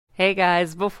Hey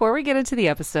guys, before we get into the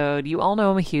episode, you all know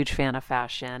I'm a huge fan of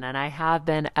fashion, and I have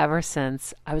been ever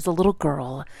since I was a little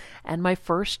girl. And my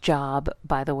first job,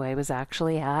 by the way, was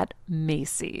actually at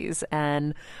Macy's.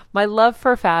 And my love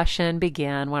for fashion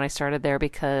began when I started there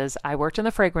because I worked in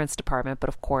the fragrance department, but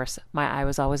of course, my eye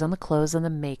was always on the clothes and the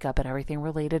makeup and everything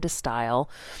related to style.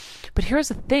 But here's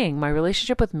the thing, my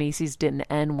relationship with Macy's didn't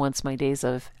end once my days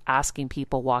of asking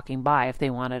people walking by if they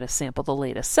wanted to sample the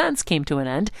latest scents came to an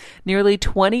end. Nearly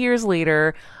 20 years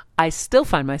later, I still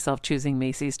find myself choosing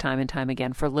Macy's time and time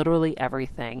again for literally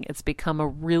everything. It's become a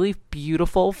really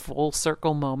beautiful full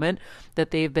circle moment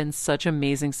that they've been such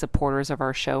amazing supporters of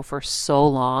our show for so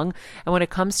long. And when it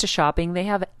comes to shopping, they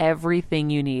have everything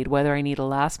you need, whether I need a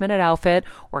last minute outfit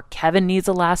or Kevin needs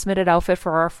a last minute outfit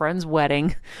for our friend's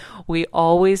wedding. We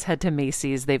always head to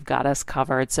Macy's. They've got us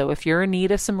covered. So if you're in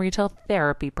need of some retail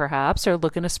therapy, perhaps, or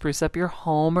looking to spruce up your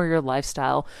home or your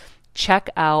lifestyle, check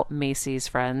out Macy's,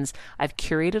 friends. I've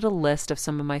curated a list of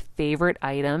some of my favorite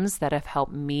items that have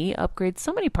helped me upgrade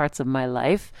so many parts of my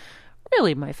life.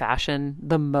 Really my fashion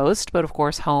the most, but of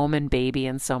course home and baby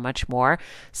and so much more.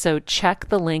 So check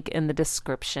the link in the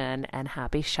description and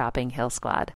happy shopping, Hill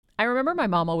Squad. I remember my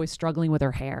mom always struggling with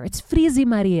her hair. It's Frizi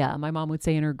Maria, my mom would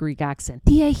say in her Greek accent.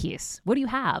 Diehis, what do you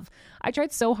have? I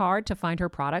tried so hard to find her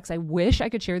products. I wish I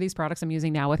could share these products I'm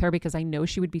using now with her because I know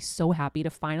she would be so happy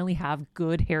to finally have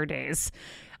good hair days.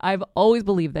 I've always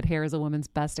believed that hair is a woman's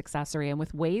best accessory, and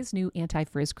with Ouai's new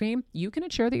anti-frizz cream, you can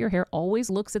ensure that your hair always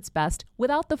looks its best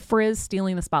without the frizz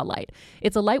stealing the spotlight.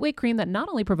 It's a lightweight cream that not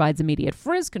only provides immediate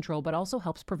frizz control, but also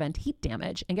helps prevent heat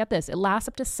damage. And get this, it lasts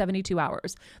up to 72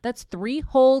 hours. That's 3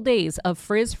 whole days of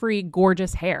frizz-free,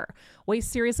 gorgeous hair. Ouai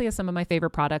seriously has some of my favorite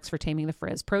products for taming the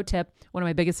frizz. Pro tip, one of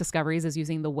my biggest discoveries is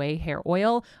using the Ouai hair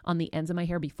oil on the ends of my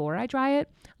hair before I dry it.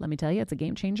 Let me tell you, it's a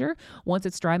game changer. Once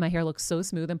it's dry, my hair looks so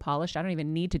smooth and polished, I don't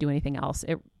even need to do anything else.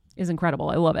 It is incredible.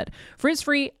 I love it.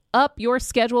 Frizz-free, up your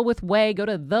schedule with Ouai. Go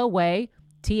to the Ouai,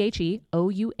 TheOuai.com,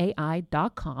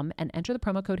 and enter the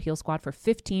promo code Heal Squad for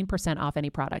 15% off any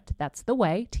product. That's the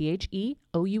Ouai,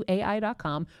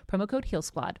 TheOuai.com, promo code Heal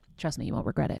Squad. Trust me, you won't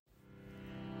regret it.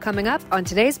 Coming up on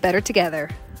today's Better Together.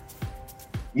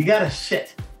 You got to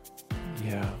sit.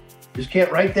 Yeah. Just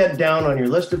can't write that down on your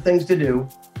list of things to do.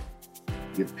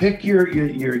 You pick your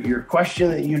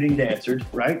question that you need answered,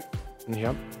 right?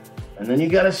 Yep. And then you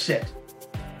got to sit.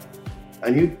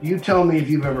 And you tell me if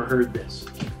you've ever heard this.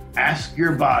 Ask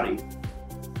your body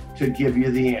to give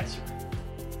you the answer.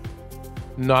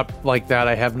 Not like that.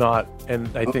 I have not.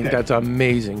 And I think that's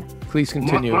amazing. Please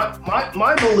continue.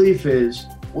 My belief is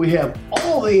we have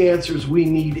all the answers we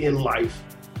need in life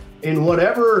in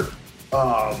whatever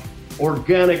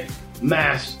organic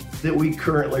mass that we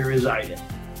currently reside in,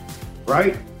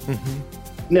 right? Mm-hmm.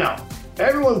 Now,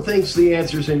 everyone thinks the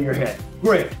answer's in your head.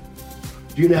 Great.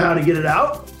 Do you know how to get it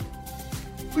out?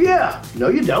 Well, yeah. No,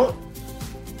 you don't.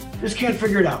 Just can't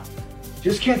figure it out.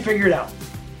 Just can't figure it out.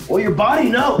 Well, your body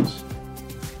knows.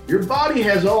 Your body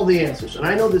has all the answers. And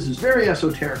I know this is very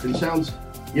esoteric and sounds,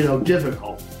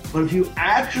 difficult. But if you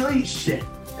actually sit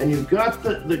and you've got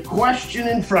the question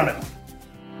in front of you,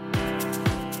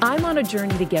 I'm on a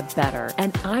journey to get better,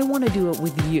 and I want to do it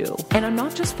with you. And I'm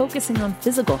not just focusing on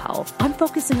physical health. I'm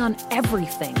focusing on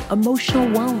everything: emotional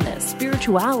wellness,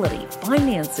 spirituality,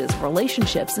 finances,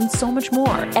 relationships, and so much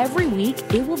more. Every week,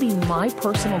 it will be my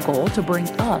personal goal to bring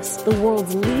us, the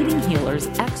world's leading healers,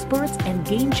 experts, and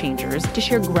game changers, to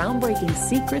share groundbreaking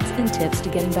secrets and tips to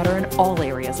getting better in all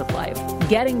areas of life.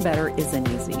 Getting better isn't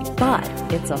easy, but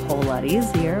it's a whole lot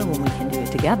easier when we can do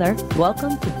it together.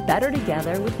 Welcome to Better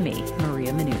Together with me,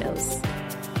 Maria Menounos.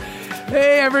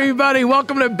 Hey, everybody.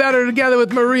 Welcome to Better Together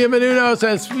with Maria Menounos.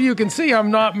 As you can see, I'm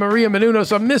not Maria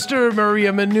Menounos. I'm Mr.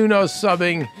 Maria Menounos,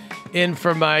 subbing in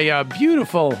for my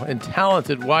beautiful and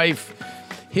talented wife.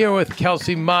 Here with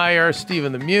Kelsey Meyer,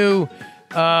 Stephen the Mew.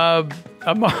 I'm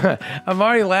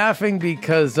already laughing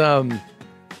because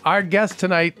our guest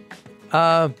tonight,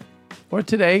 or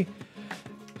today,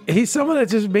 he's someone that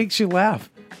just makes you laugh.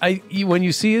 When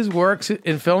you see his works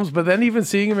in films, but then even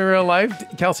seeing him in real life,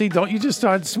 Kelsey, don't you just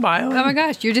start smiling? Oh my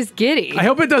gosh, you're just giddy. I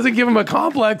hope it doesn't give him a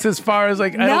complex as far as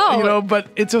No. but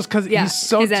it's just because he's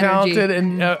so his talented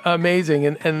energy. and amazing.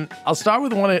 And I'll start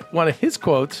with one of his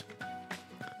quotes.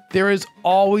 There is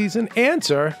always an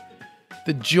answer.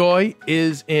 The joy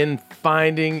is in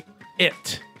finding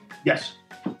it. yes.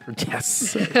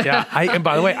 Yes. Yeah. And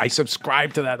by the way, I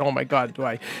subscribe to that. Oh my God, do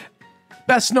I?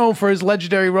 Best known for his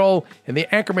legendary role in the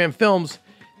Anchorman films,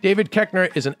 David Koechner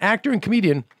is an actor and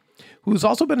comedian who's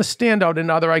also been a standout in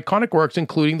other iconic works,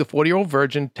 including The 40-Year-Old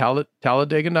Virgin,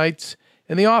 Talladega Nights,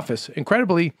 and The Office.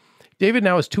 Incredibly, David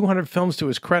now has 200 films to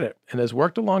his credit and has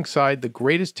worked alongside the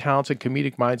greatest talents and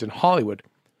comedic minds in Hollywood.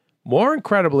 More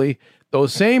incredibly,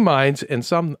 those same minds, and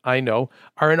some I know,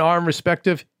 are in awe in respect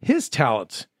of his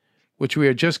talents, which we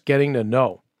are just getting to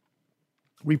know.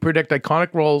 We predict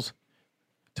iconic roles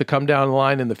to come down the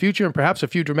line in the future and perhaps a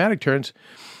few dramatic turns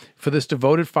for this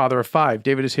devoted father of five.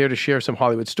 David is here to share some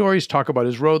Hollywood stories, talk about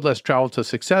his road less traveled to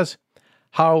success,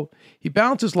 how he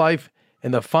balances life,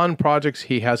 and the fun projects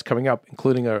he has coming up,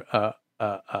 including a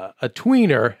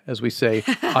tweener, as we say,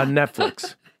 on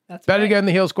Netflix. Better Together and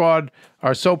the Heel Squad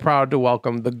are so proud to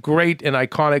welcome the great and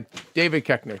iconic David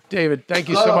Koechner. David, thank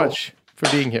you so much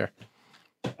for being here.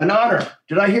 An honor.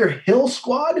 Did I hear Hill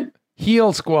Squad?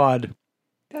 Heel Squad.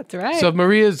 That's right. So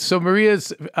Maria's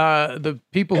the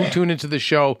people who tune into the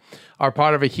show are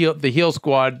part of the Heel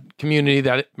Squad community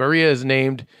that Maria has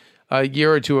named a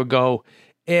year or two ago,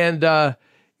 and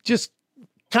just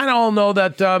kind of all know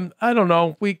that I don't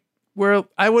know, we're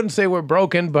I wouldn't say we're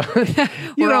broken, but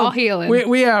we're all healing.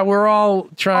 We're all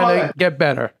trying to get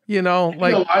better.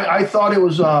 I thought it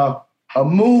was a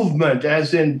movement,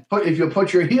 as in if you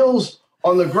put your heels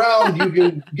on the ground, you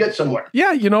can get somewhere.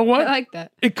 Yeah, you know what? I like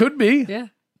that. It could be. Yeah.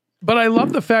 But I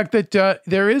love the fact that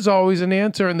there is always an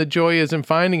answer, and the joy is in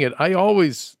finding it. I've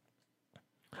always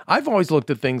looked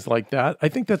at things like that. I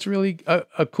think that's really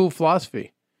a cool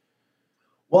philosophy.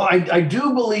 Well, I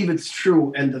do believe it's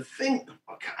true. And the thing,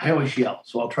 I always yell,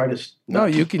 so I'll try to. No,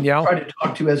 you can yell. Try to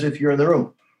talk to you as if you're in the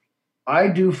room. I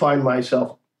do find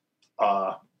myself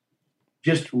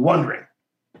just wondering,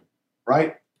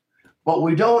 right? But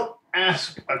we don't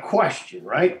ask a question,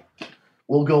 right?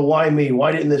 We'll go, why me?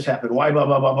 Why didn't this happen? Why blah,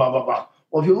 blah, blah, blah, blah, blah.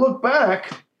 Well, if you look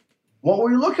back, what were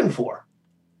you looking for?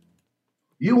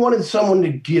 You wanted someone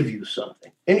to give you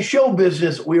something. In show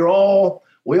business, we all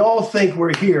think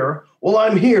we're here. Well,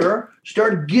 I'm here.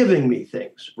 Start giving me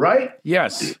things, right?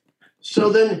 Yes. So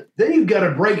then you've got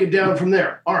to break it down from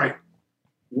there. All right,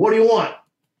 what do you want?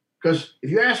 Because if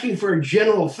you're asking for a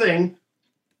general thing,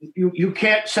 you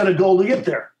can't set a goal to get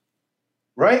there,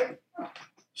 right?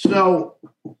 So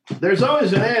there's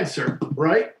always an answer,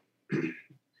 right?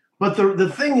 But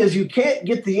the thing is, you can't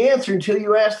get the answer until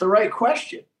you ask the right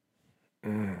question.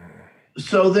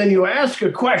 So then you ask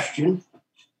a question,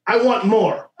 I want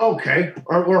more. Okay.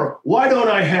 Or why don't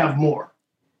I have more?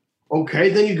 Okay.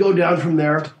 Then you go down from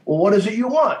there. Well, what is it you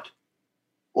want?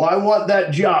 Well, I want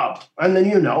that job. And then,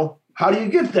 how do you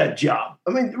get that job?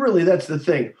 I mean, really, that's the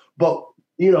thing. But,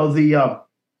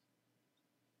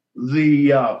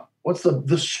 what's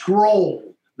the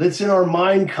scroll that's in our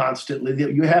mind constantly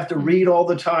that you have to read all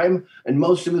the time. And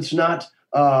most of it's not,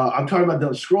 I'm talking about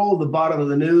the scroll at the bottom of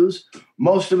the news.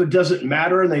 Most of it doesn't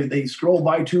matter. And they scroll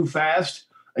by too fast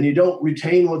and you don't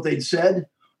retain what they'd said.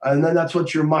 And then that's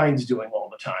what your mind's doing all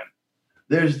the time.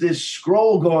 There's this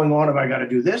scroll going on of, I got to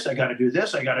do this. I got to do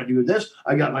this. I got to do this.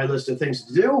 I got my list of things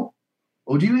to do.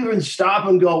 Well, do you even stop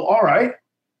and go, all right,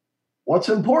 what's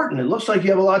important? It looks like you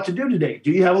have a lot to do today.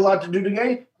 Do you have a lot to do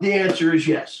today? The answer is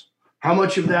yes. How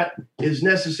much of that is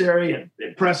necessary and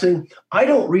pressing? I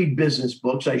don't read business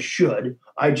books. I should.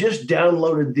 I just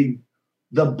downloaded the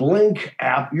Blink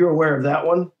app. You're aware of that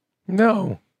one?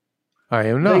 No, I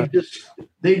am not.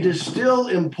 They distill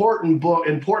important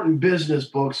business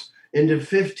books into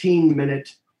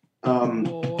 15-minute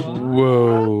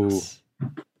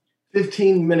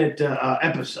 15-minute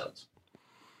episodes.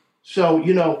 So,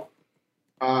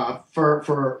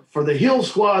 for the Hill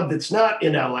Squad that's not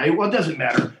in LA, well, it doesn't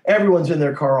matter. Everyone's in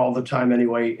their car all the time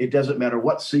anyway. It doesn't matter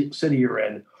what city you're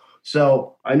in.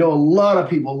 So I know a lot of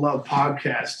people love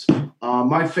podcasts.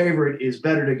 My favorite is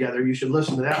Better Together. You should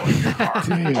listen to that one in your car.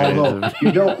 Although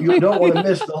you don't want to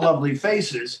miss the lovely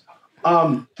faces.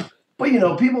 But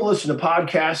people listen to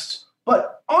podcasts.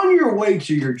 But on your way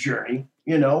to your journey,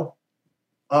 listen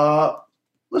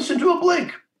to a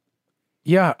Blink.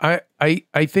 Yeah,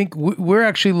 I think we're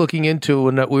actually looking into,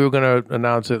 and we were going to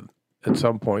announce it at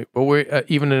some point, but we're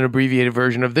even an abbreviated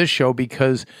version of this show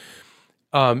because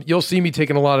you'll see me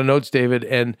taking a lot of notes, David,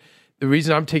 and the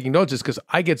reason I'm taking notes is because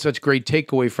I get such great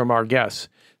takeaway from our guests.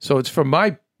 So it's for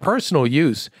my personal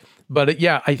use. But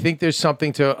I think there's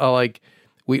something to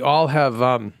we all have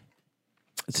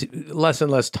less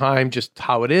and less time, just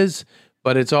how it is.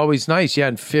 But it's always nice,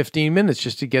 in 15 minutes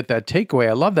just to get that takeaway.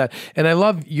 I love that. And I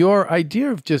love your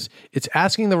idea of it's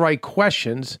asking the right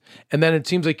questions, and then it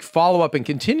seems like follow up and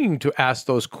continuing to ask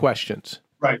those questions.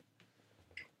 Right.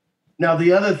 Now,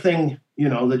 the other thing,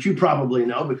 that you probably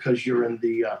know because you're in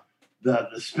the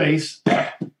space,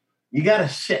 you got to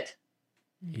sit.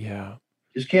 Yeah.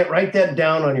 Just can't write that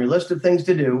down on your list of things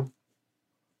to do.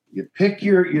 You pick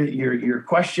your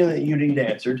question that you need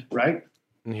answered, right?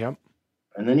 Yep.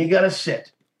 And then you got to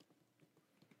sit.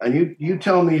 And you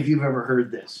tell me if you've ever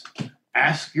heard this.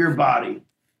 Ask your body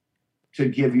to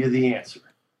give you the answer.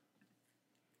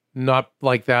 Not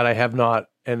like that. I have not.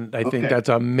 And I think that's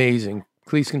amazing.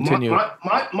 Please continue.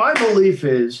 My belief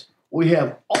is we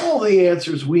have all the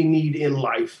answers we need in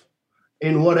life.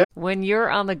 In whatever. When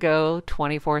you're on the go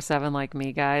 24/7 like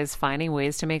me, guys, finding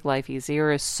ways to make life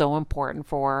easier is so important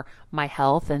for my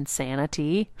health and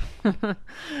sanity.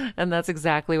 And that's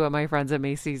exactly what my friends at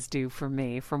Macy's do for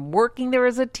me. From working there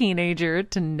as a teenager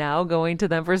to now going to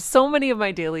them for so many of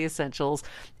my daily essentials,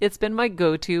 it's been my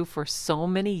go-to for so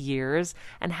many years.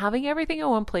 And having everything in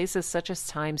one place is such a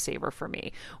time saver for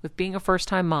me. With being a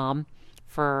first-time mom,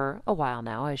 for a while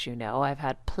now, as you know, I've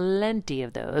had plenty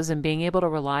of those, and being able to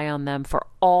rely on them for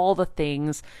all the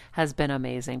things has been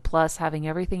amazing. Plus, having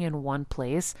everything in one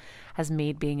place has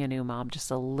made being a new mom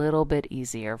just a little bit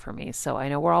easier for me. So I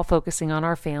know we're all focusing on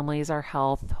our families, our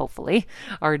health, hopefully,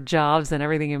 our jobs and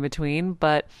everything in between,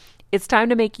 but it's time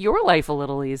to make your life a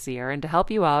little easier. And to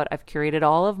help you out, I've curated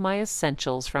all of my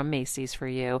essentials from Macy's for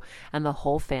you and the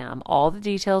whole fam. All the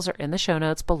details are in the show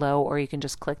notes below, or you can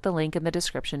just click the link in the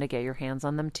description to get your hands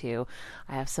on them too.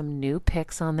 I have some new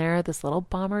picks on there. This little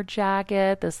bomber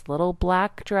jacket, this little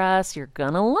black dress. You're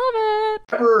gonna love it.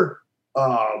 Whatever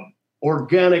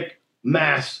organic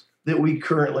mass that we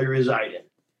currently reside in,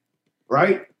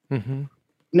 right? Mm-hmm.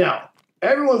 Now,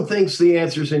 everyone thinks the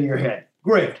answer's in your head.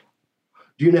 Great.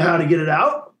 Do you know how to get it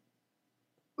out?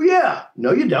 Well, yeah.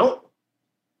 No, you don't.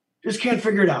 Just can't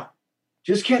figure it out.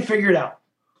 Just can't figure it out.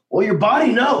 Well, your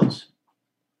body knows.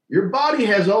 Your body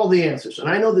has all the answers. And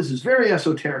I know this is very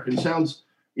esoteric and sounds,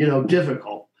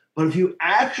 difficult. But if you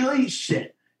actually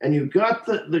sit and you've got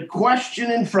the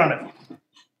question in front of you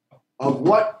of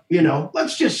what,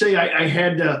 let's just say I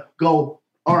had to go,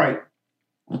 all right,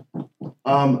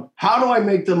 how do I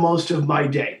make the most of my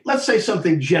day? Let's say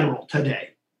something general today.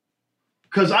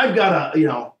 Because I've got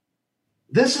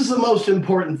this is the most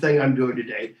important thing I'm doing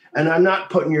today, and I'm not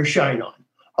putting your shine on.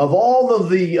 Of all of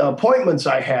the appointments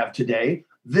I have today,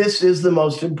 this is the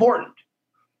most important.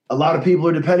 A lot of people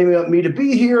are depending on me to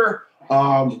be here.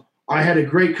 I had a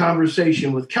great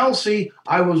conversation with Kelsey.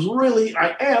 I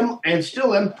am, and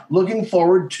still am, looking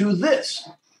forward to this.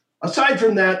 Aside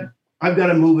from that, I've got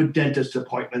to move a dentist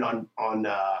appointment on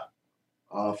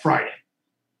Friday.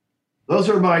 Those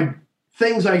are my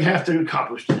things I have to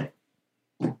accomplish today.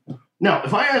 Now,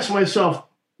 if I ask myself,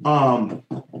 what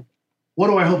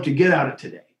do I hope to get out of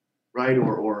today, right?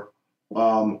 Or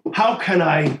how can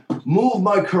I move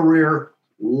my career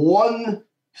one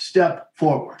step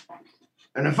forward?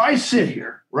 And if I sit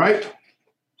here, right?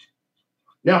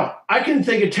 Now, I can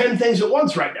think of 10 things at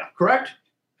once right now, correct?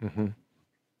 Mm-hmm.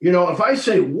 If I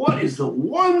say, what is the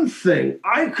one thing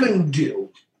I can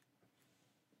do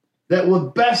that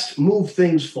would best move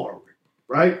things forward?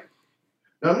 Right?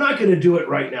 Now, I'm not going to do it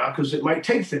right now because it might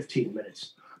take 15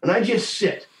 minutes. And I just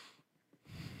sit.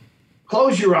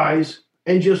 Close your eyes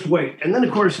and just wait. And then,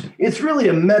 of course, it's really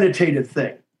a meditative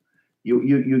thing.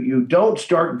 You don't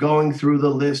start going through the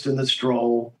list and the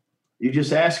stroll. You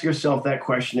just ask yourself that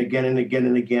question again and again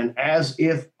and again as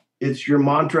if it's your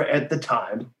mantra at the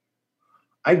time.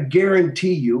 I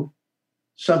guarantee you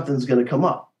something's going to come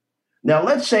up. Now,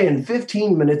 let's say in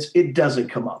 15 minutes it doesn't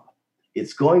come up.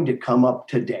 It's going to come up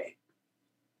today.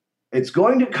 It's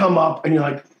going to come up and you're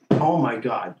like, oh my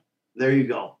God, there you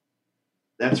go.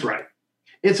 That's right.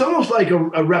 It's almost like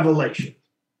a revelation,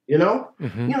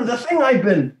 Mm-hmm. The thing I've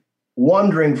been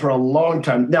wondering for a long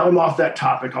time. Now I'm off that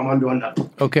topic. I'm on to another.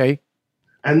 Okay.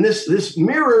 And this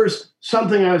mirrors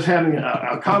something I was having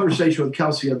a conversation with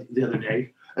Kelsey the other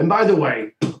day. And by the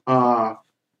way, I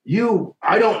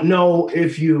don't know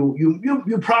if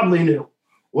you probably knew.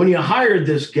 When you hired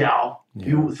this gal,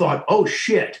 you thought, oh,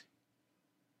 shit,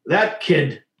 that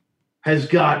kid has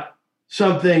got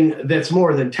something that's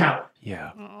more than talent.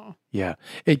 Yeah. Yeah.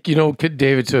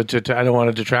 David, so I don't want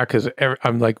to detract because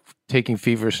I'm like taking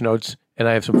feverish notes and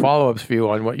I have some follow-ups for you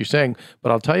on what you're saying.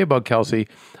 But I'll tell you about Kelsey.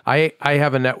 I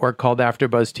have a network called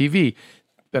AfterBuzz TV.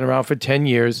 Been around for 10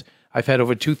 years. I've had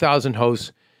over 2,000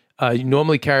 hosts. You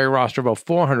normally carry a roster of about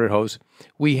 400 hosts.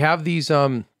 We have these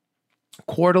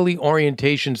quarterly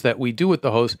orientations that we do with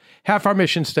the hosts. Half our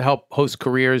mission is to help host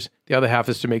careers. The other half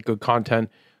is to make good content.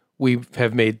 We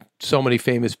have made so many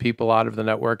famous people out of the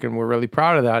network, and we're really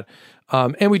proud of that.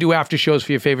 And we do after shows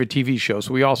for your favorite TV shows.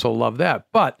 So we also love that.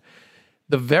 But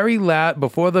the very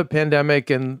before the pandemic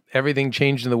and everything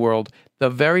changed in the world, the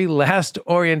very last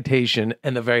orientation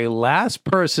and the very last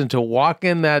person to walk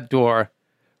in that door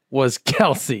was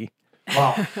Kelsey.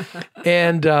 Wow.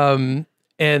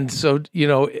 And so,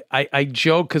 I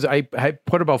joke because I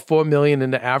put about $4 million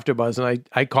into AfterBuzz, and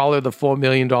I call her the $4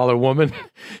 million woman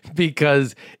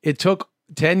because it took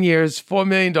 10 years, $4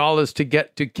 million to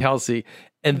get to Kelsey.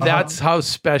 And that's how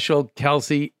special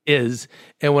Kelsey is.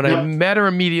 And when I met her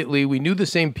immediately, we knew the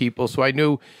same people. So I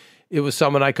knew it was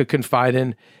someone I could confide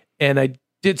in. And I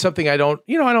did something I don't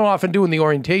often do in the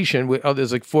orientation.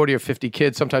 There's like 40 or 50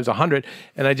 kids, sometimes 100.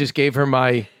 And I just gave her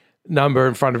my number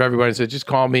in front of everybody and said, just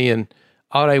call me. And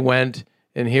out I went.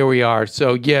 And here we are.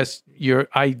 So yes,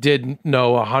 I did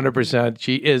know 100%.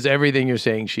 She is everything you're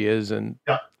saying she is. And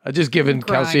I've just given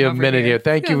Kelsey a minute here.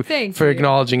 Thank you for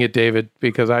acknowledging it, David,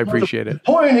 because I appreciate it. The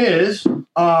point is,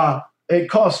 it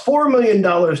costs $4 million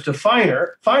to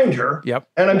find her. Yep.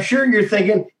 And I'm sure you're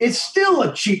thinking it's still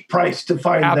a cheap price to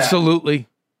find that. Absolutely.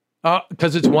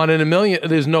 Because it's 1 in a million.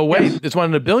 There's no way. Yes. It's 1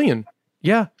 in a billion.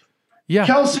 Yeah. Yeah.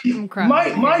 Kelsey,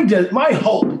 my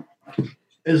hope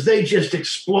is they just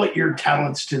exploit your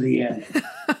talents to the end.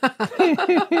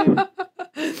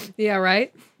 Yeah,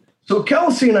 right. So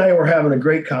Kelsey and I were having a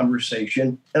great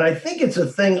conversation, and I think it's a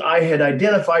thing I had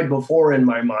identified before in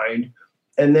my mind.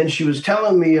 And then she was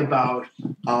telling me about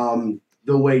the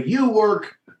way you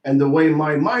work and the way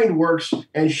my mind works,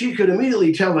 and she could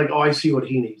immediately tell, like, oh, I see what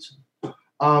he needs.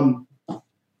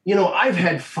 I've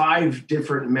had 5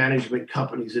 different management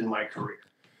companies in my career,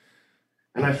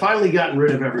 and I finally gotten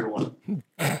rid of everyone.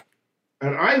 And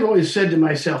I've always said to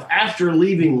myself, after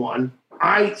leaving one,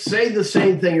 I say the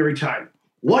same thing every time.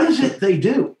 What is it they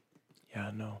do?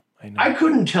 Yeah, no, I know. I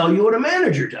couldn't tell you what a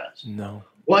manager does. No.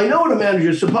 Well, I know what a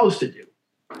manager is supposed to do.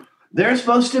 They're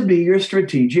supposed to be your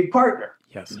strategic partner.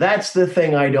 Yes. That's the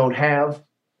thing I don't have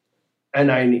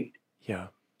and I need. Yeah.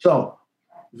 So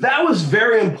that was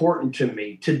very important to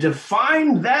me to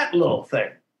define that little thing.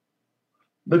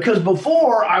 Because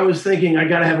before I was thinking, I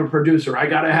got to have a producer. I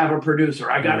got to have a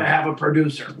producer. I got to have a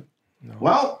producer. No.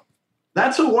 Well,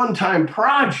 that's a one-time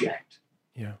project.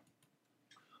 Yeah.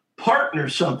 Partner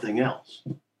something else.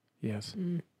 Yes.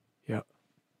 Yeah.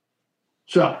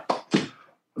 So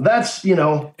that's,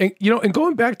 and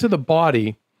going back to the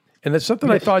body, and that's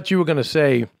something I thought you were going to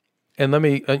say, and let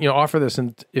me, offer this.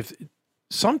 And if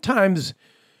sometimes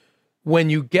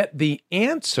when you get the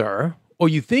answer or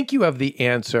you think you have the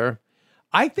answer,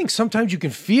 I think sometimes you can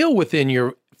feel within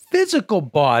your physical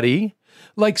body,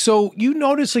 like, so you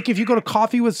notice, like, if you go to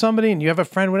coffee with somebody and you have a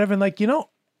friend, whatever, and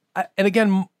and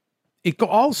again,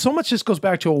 so much just goes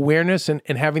back to awareness and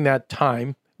having that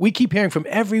time. We keep hearing from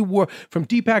from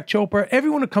Deepak Chopra,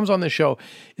 everyone who comes on the show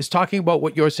is talking about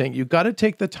what you're saying. You got to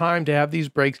take the time to have these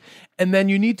breaks, and then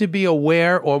you need to be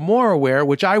aware or more aware,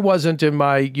 which I wasn't in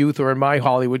my youth or in my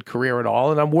Hollywood career at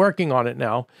all, and I'm working on it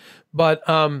now. But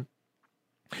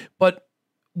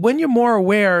when you're more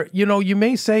aware, you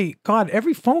may say, God,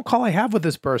 every phone call I have with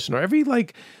this person or every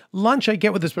lunch I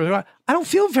get with this person, I don't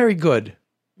feel very good.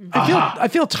 I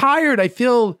feel tired. I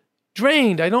feel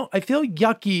drained. I feel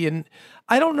yucky. And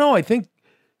I don't know. I think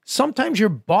sometimes your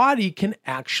body can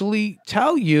actually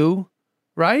tell you,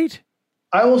 right?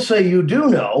 I will say you do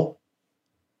know,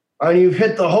 and you've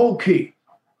hit the whole key,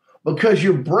 because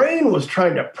your brain was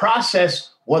trying to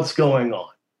process what's going on,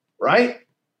 right?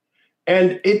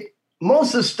 And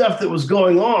most of the stuff that was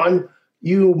going on,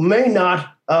 you may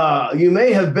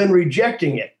have been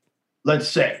rejecting it, let's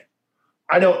say.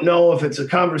 I don't know if it's a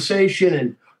conversation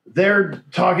and they're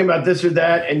talking about this or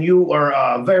that, and you are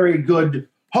a very good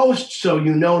host, so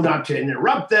you know not to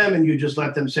interrupt them, and you just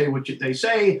let them say what they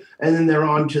say, and then they're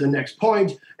on to the next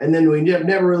point. And then we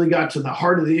never really got to the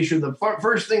heart of the issue. The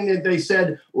first thing that they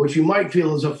said, which you might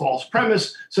feel is a false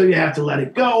premise, so you have to let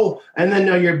it go. And then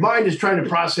now your mind is trying to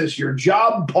process your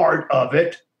job part of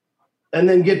it, and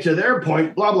then get to their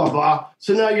point, blah, blah, blah.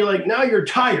 So now you're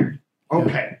tired.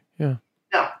 Okay. Yeah.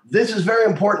 Now, this is very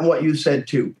important what you said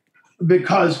too,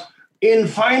 because in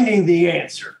finding the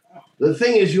answer, the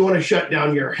thing is you want to shut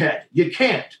down your head. You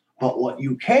can't. But what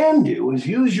you can do is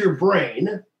use your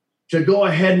brain to go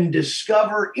ahead and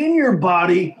discover in your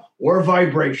body where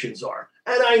vibrations are.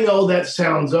 And I know that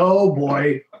sounds, oh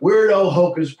boy, weirdo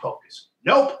hocus pocus.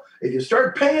 Nope. If you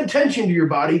start paying attention to your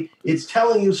body, it's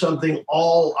telling you something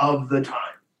all of the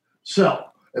time. So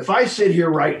if I sit here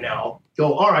right now,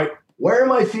 go, all right, where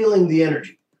am I feeling the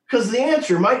energy? Because the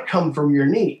answer might come from your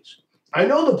knees. I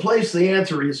know the place the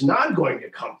answer is not going to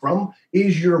come from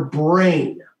is your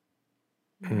brain,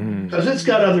 because it's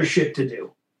got other shit to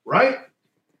do, right?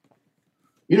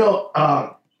 You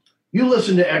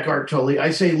listen to Eckhart Tolle.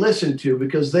 I say listen to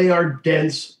because they are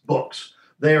dense books.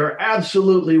 They are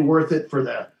absolutely worth it for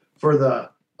the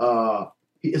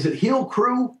is it Heal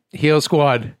Crew? Heal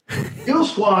Squad. Heal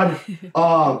Squad.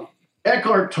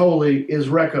 Eckhart Tolle is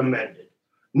recommended.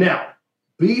 Now,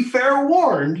 be fair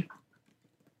warned,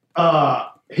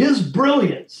 his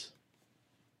brilliance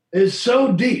is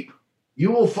so deep,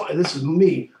 you will find, this is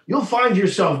me, you'll find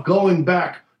yourself going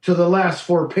back to the last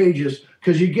 4 pages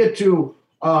because you get to,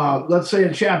 let's say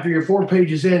a chapter, you're 4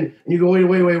 pages in, and you go,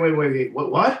 wait,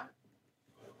 what?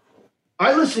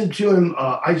 I listened to him,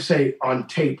 I say on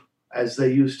tape, as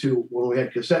they used to when we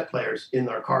had cassette players in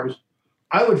our cars.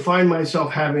 I would find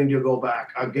myself having to go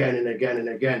back again and again and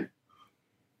again.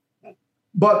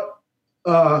 But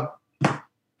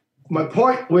my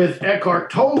point with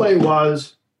Eckhart Tolle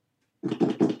was,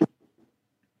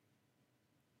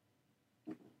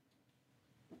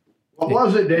 what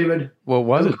was it, David? What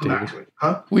was it, David?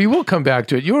 Huh? We will come back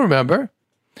to it. You'll remember.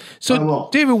 So,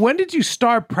 David, when did you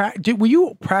start? Were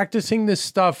you practicing this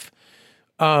stuff?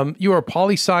 You were a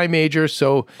poli-sci major,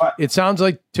 so it sounds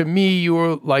like to me you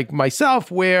were like myself,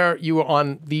 where you were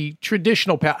on the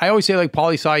traditional path. I always say like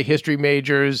poli-sci history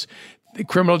majors,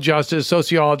 criminal justice,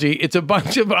 sociology. It's a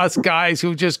bunch of us guys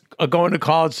who just are going to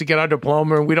college to get our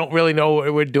diploma, and we don't really know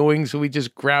what we're doing, so we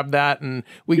just grab that and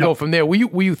we go from there. Were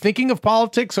you thinking of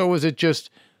politics, or was it just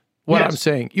what I'm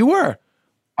saying? You were.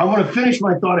 I want to finish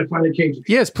my thought if I can.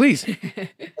 Yes, please.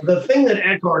 The thing that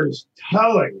Eckhart is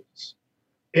telling us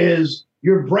is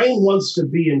your brain wants to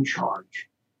be in charge,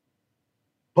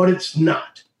 but it's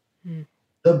not.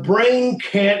 The brain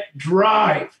can't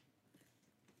drive.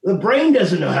 The brain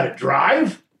doesn't know how to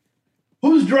drive.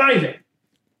 Who's driving?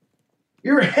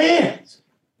 Your hands,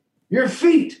 your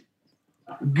feet.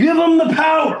 Give them the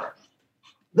power.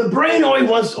 The brain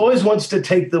always wants to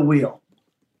take the wheel.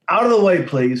 Out of the way,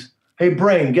 please. Hey,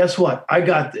 brain, guess what? I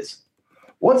got this.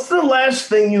 What's the last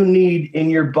thing you need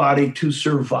in your body to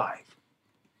survive?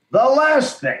 The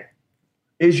last thing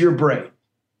is your brain.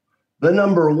 The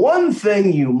number one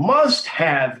thing you must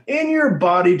have in your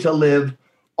body to live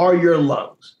are your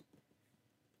lungs,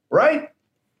 right?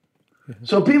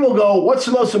 So people go, what's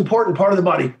the most important part of the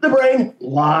body? The brain.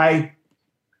 Lie.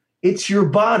 It's your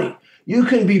body. You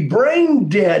can be brain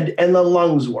dead and the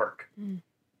lungs work.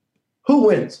 Who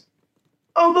wins?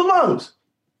 Oh, the lungs.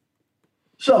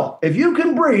 So if you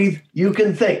can breathe, you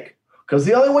can think, because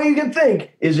the only way you can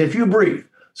think is if you breathe.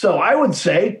 So I would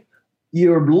say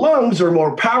your lungs are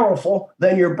more powerful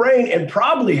than your brain and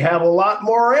probably have a lot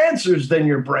more answers than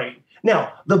your brain.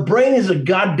 Now, the brain is a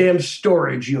goddamn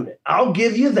storage unit. I'll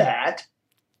give you that.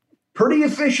 Pretty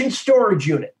efficient storage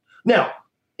unit. Now,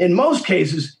 in most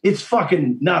cases, it's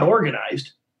fucking not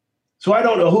organized. So I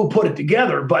don't know who put it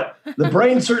together, but the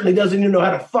brain certainly doesn't even know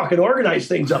how to fucking organize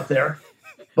things up there.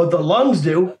 But the lungs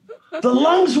do. The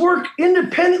lungs work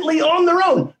independently on their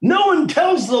own. No one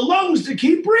tells the lungs to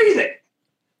keep breathing.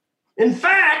 In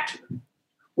fact,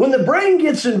 when the brain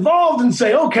gets involved and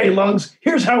say, okay, lungs,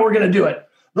 here's how we're going to do it,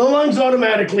 the lungs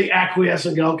automatically acquiesce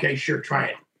and go, okay, sure, try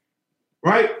it.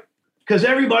 Right? Because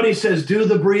everybody says, do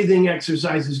the breathing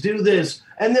exercises, do this.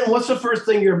 And then what's the first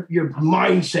thing your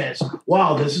mind says?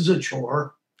 Wow, this is a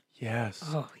chore. Yes.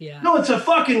 Oh, yeah. No, it's a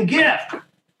fucking gift.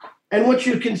 And what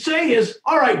you can say is,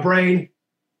 all right, brain,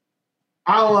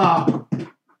 I'll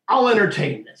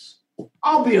entertain this.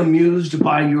 I'll be amused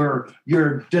by your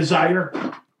desire.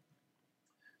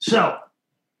 So,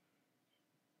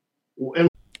 all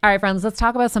right, friends, let's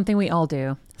talk about something we all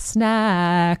do.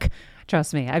 Snack.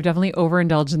 Trust me, I've definitely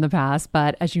overindulged in the past,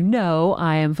 but as you know,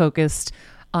 I am focused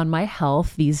on my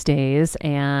health these days,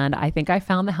 and I think I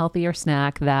found the healthier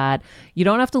snack that you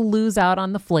don't have to lose out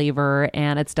on the flavor,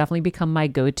 and it's definitely become my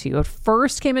go-to. It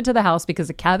first came into the house because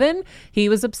of Kevin. He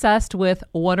was obsessed with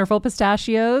Wonderful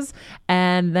Pistachios,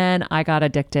 and then I got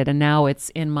addicted, and now it's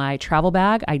in my travel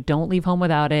bag. I don't leave home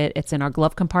without it. It's in our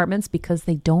glove compartments because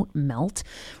they don't melt.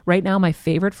 Right now, my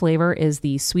favorite flavor is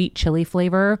the sweet chili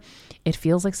flavor. It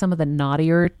feels like some of the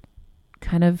naughtier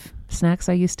kind of snacks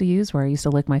I used to use, where I used to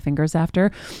lick my fingers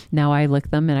after. Now I lick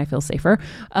them and I feel safer.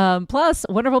 Plus,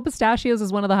 Wonderful Pistachios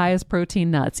is one of the highest protein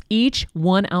nuts. Each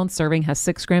 1 ounce serving has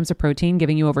 6 grams of protein,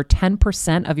 giving you over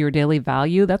 10% of your daily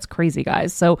value. That's crazy,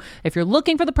 guys. So if you're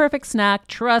looking for the perfect snack,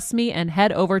 trust me and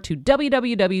head over to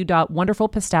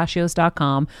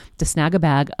www.wonderfulpistachios.com to snag a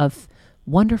bag of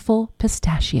Wonderful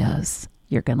Pistachios.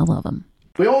 You're going to love them.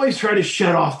 We always try to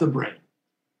shut off the brain.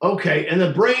 Okay, and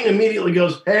the brain immediately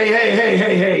goes,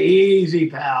 hey, easy,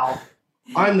 pal.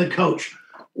 I'm the coach.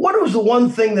 What is the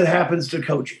one thing that happens to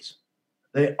coaches?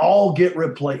 They all get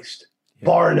replaced,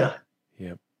 bar none.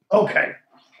 Yep. Okay.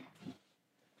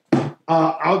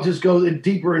 I'll just go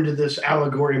deeper into this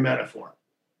allegory metaphor.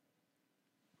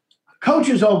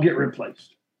 Coaches all get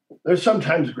replaced. They're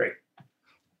sometimes great.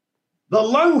 The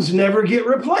lungs never get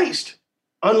replaced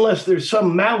unless there's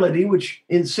some malady which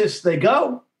insists they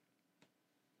go.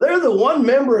 They're the one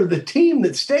member of the team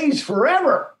that stays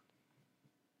forever.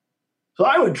 So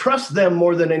I would trust them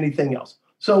more than anything else.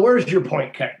 So where's your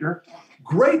point, Keckner?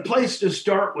 Great place to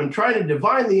start when trying to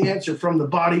divine the answer from the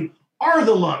body are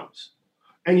the lungs.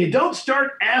 And you don't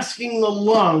start asking the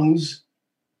lungs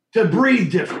to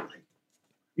breathe differently.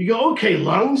 You go, okay,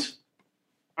 lungs,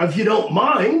 if you don't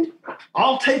mind,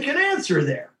 I'll take an answer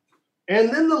there. And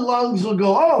then the lungs will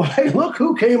go, oh, hey, look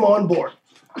who came on board.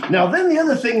 Now, then the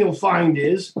other thing you'll find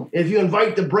is if you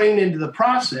invite the brain into the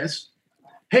process,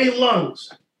 hey,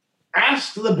 lungs,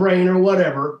 ask the brain or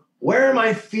whatever, where am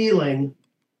I feeling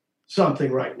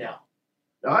something right now?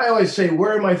 Now, I always say,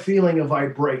 where am I feeling a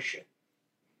vibration?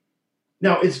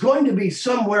 Now, it's going to be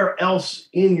somewhere else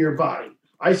in your body.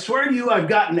 I swear to you, I've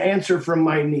got an answer from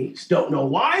my knees. Don't know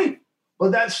why,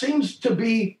 but that seems to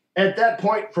be, at that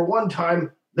point, for one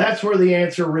time, that's where the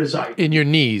answer resides. In your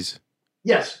knees?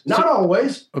 Yes, not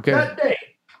always. Okay. That day.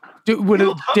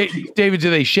 David, do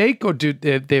they shake or do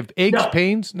they have aches, No.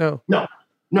 pains? No.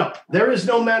 No. There is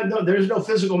no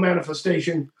physical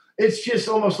manifestation. It's just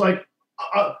almost like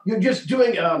you're just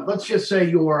doing. Let's just say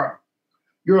you're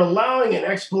allowing an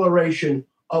exploration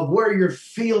of where you're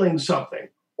feeling something,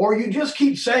 or you just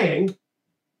keep saying,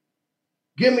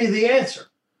 "Give me the answer,"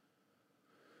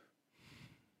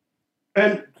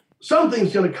 and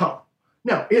something's going to come.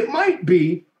 Now,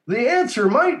 the answer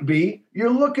might be you're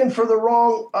looking for the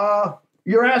wrong.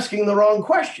 You're asking the wrong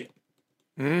question,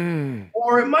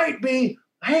 or it might be,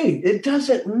 hey, it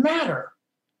doesn't matter,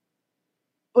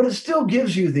 but it still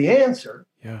gives you the answer.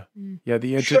 Yeah. Yeah.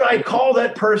 The answer. Should I call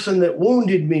that person that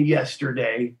wounded me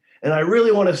yesterday and I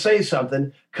really want to say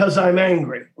something because I'm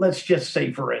angry? Let's just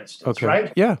say, for instance,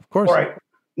 right? Yeah, of course. All right.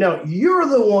 Now, you're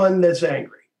the one that's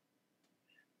angry.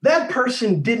 That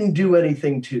person didn't do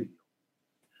anything to you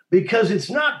because it's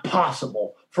not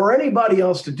possible for anybody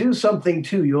else to do something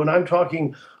to you. And I'm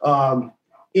talking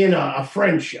in a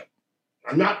friendship.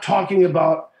 I'm not talking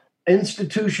about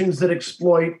institutions that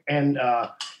exploit and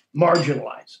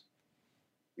marginalize.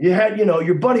 You had,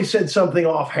 your buddy said something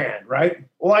offhand, right?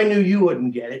 Well, I knew you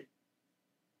wouldn't get it.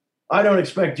 I don't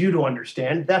expect you to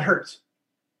understand. That hurts.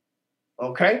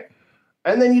 Okay?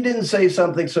 And then you didn't say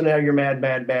something, so now you're mad.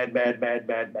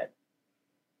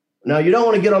 Now, you don't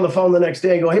want to get on the phone the next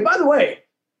day and go, hey, by the way,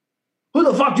 who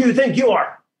the fuck do you think you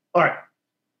are? All right.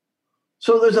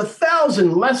 So there's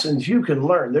 1,000 lessons you can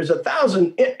learn. There's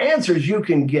 1,000 answers you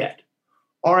can get.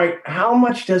 All right, how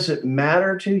much does it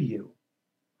matter to you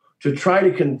to try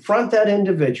to confront that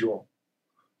individual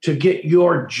to get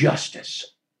your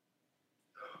justice?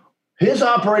 His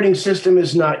operating system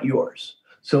is not yours.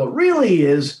 So it really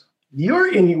is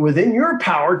within your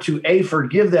power to A,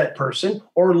 forgive that person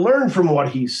or learn from what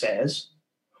he says.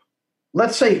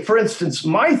 Let's say, for instance,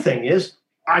 my thing is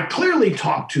I clearly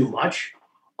talk too much.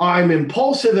 I'm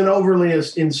impulsive and overly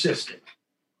insistent.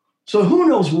 So who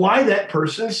knows why that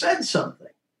person said something?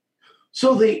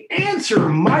 So the answer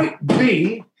might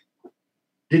be,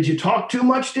 did you talk too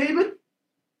much, David?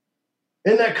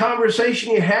 In that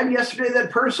conversation you had yesterday,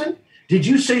 that person? Did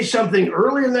you say something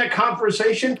earlier in that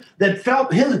conversation that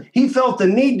he felt the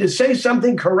need to say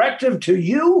something corrective to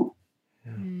you?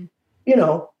 Mm.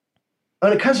 And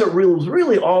because it was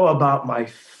really all about my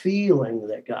feeling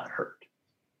that got hurt.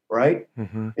 Right?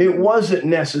 Mm-hmm. It wasn't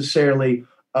necessarily,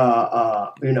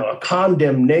 a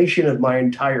condemnation of my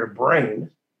entire brain.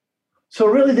 So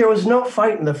really, there was no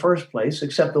fight in the first place,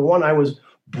 except the one I was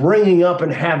bringing up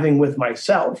and having with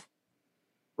myself.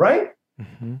 Right?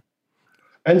 Mm-hmm.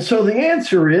 And so the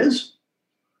answer is,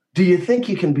 do you think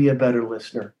you can be a better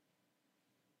listener?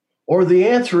 Or the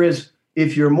answer is,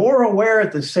 if you're more aware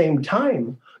at the same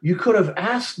time, you could have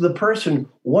asked the person,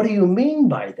 what do you mean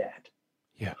by that?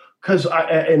 Because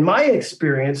in my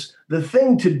experience, the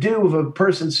thing to do if a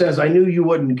person says, I knew you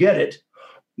wouldn't get it,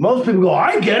 most people go,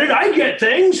 I get it, I get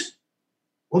things.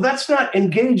 Well, that's not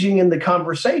engaging in the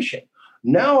conversation.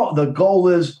 Now the goal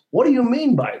is, what do you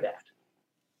mean by that?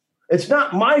 It's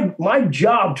not my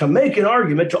job to make an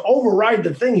argument to override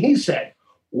the thing he said.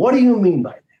 What do you mean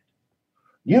by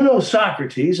that?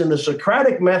 Socrates, and the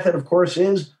Socratic method, of course,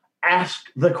 is ask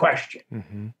the question.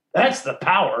 Mm-hmm. That's the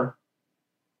power.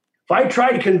 If I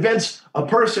try to convince a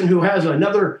person who has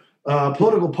another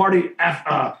political party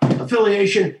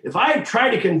affiliation, if I try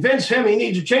to convince him he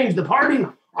needs to change the party,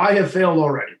 I have failed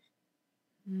already.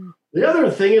 Mm. The other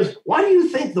thing is, why do you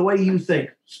think the way you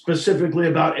think, specifically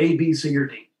about A, B, C, or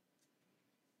D?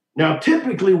 Now,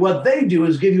 typically what they do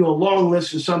is give you a long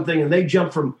list of something, and they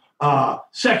jump from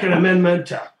Second Amendment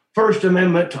to First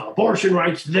Amendment to abortion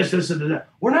rights to this, and that.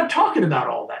 We're not talking about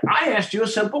all that. I asked you a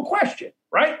simple question,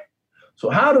 right? So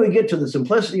how do we get to the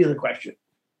simplicity of the question?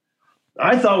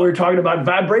 I thought we were talking about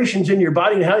vibrations in your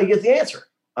body and how you get the answer.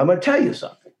 I'm going to tell you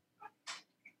something.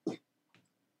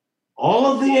 All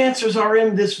of the answers are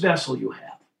in this vessel you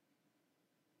have.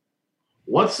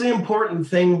 What's the important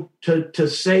thing to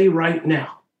say right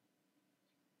now?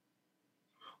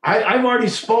 I've already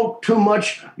spoke too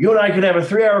much. You and I could have a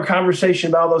 3-hour conversation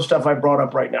about all those stuff I brought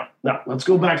up right now. Now, let's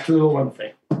go back to the one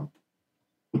thing.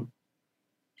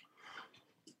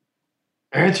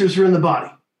 Answers are in the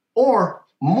body. Or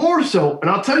more so, and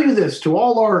I'll tell you this to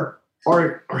all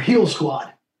our heal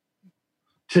squad.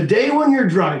 Today when you're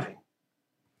driving,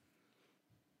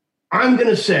 I'm going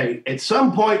to say at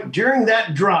some point during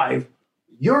that drive,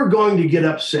 you're going to get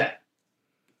upset.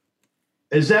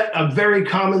 Is that a very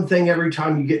common thing every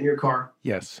time you get in your car?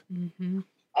 Yes. Mm-hmm.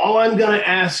 All I'm going to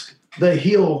ask the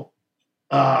heal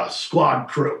squad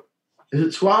crew. Is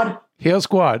it squad? Heal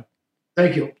squad.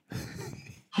 Thank you.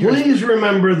 Please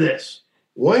remember this.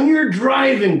 When you're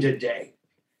driving today,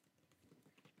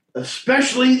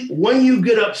 especially when you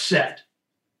get upset,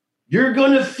 you're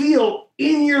going to feel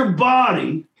in your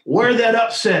body where that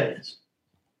upset is.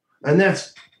 And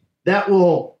that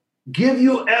will give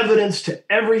you evidence to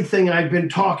everything I've been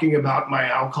talking about,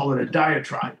 I'll call it a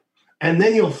diatribe. And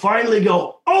then you'll finally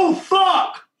go, oh,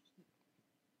 fuck.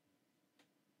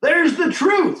 There's the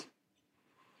truth.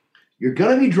 You're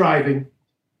going to be driving.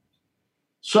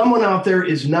 Someone out there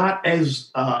is not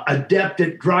as adept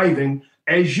at driving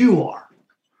as you are.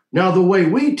 Now, the way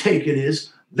we take it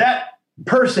is that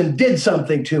person did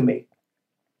something to me.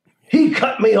 He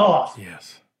cut me off.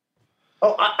 Yes.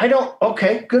 Oh, I don't.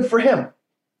 Okay, good for him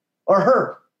or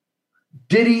her.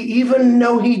 Did he even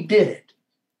know he did it?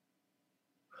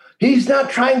 He's not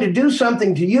trying to do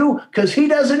something to you because he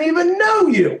doesn't even know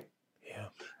you. Yeah.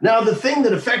 Now, the thing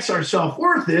that affects our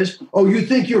self-worth is, oh, you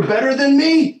think you're better than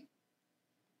me?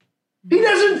 He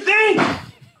doesn't think.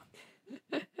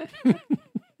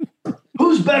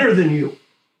 Who's better than you?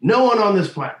 No one on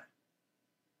this planet.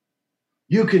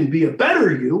 You can be a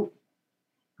better you,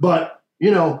 but,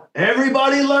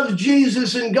 everybody loves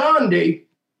Jesus and Gandhi.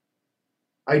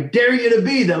 I dare you to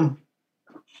be them,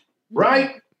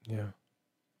 right? Yeah.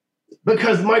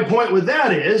 Because my point with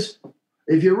that is,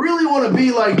 if you really want to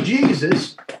be like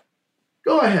Jesus,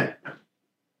 go ahead.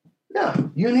 Yeah,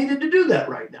 you needed to do that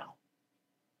right now.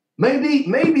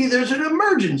 Maybe there's an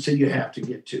emergency you have to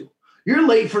get to. You're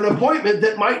late for an appointment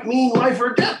that might mean life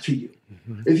or death to you.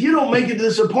 Mm-hmm. If you don't make it to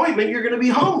this appointment, you're going to be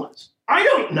homeless. I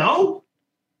don't know.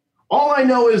 All I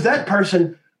know is that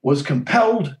person was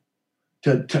compelled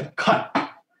to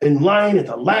cut in line at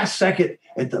the last second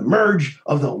at the merge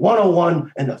of the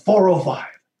 101 and the 405.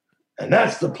 And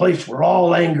that's the place where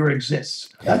all anger exists.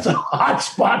 That's a hot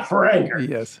spot for anger.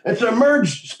 Yes. It's a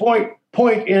merge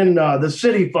point in the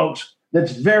city, folks,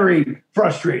 that's very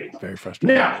frustrating. Very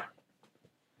frustrating. Now,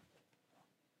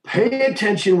 pay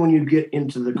attention when you get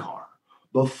into the car.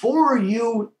 Before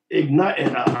you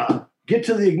get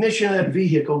to the ignition of that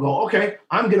vehicle, go, okay,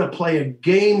 I'm going to play a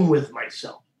game with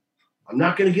myself. I'm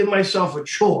not going to give myself a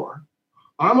chore.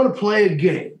 I'm going to play a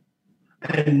game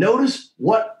and notice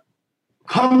what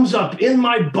comes up in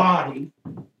my body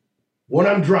when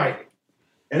I'm driving.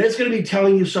 And it's going to be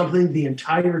telling you something the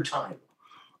entire time.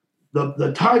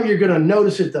 The time you're going to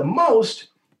notice it the most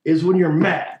is when you're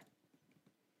mad.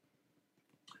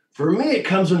 For me, it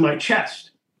comes in my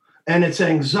chest, and it's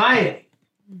anxiety.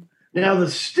 Now,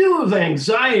 the stew of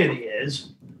anxiety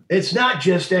is, it's not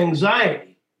just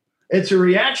anxiety. It's a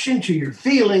reaction to your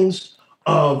feelings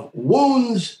of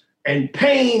wounds and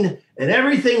pain and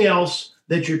everything else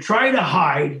that you're trying to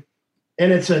hide.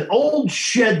 And it's an old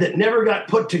shed that never got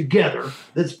put together.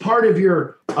 That's part of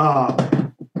your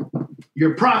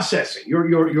processing,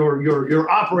 your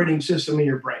operating system in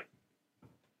your brain.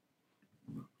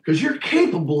 Because you're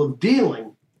capable of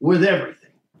dealing with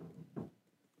everything,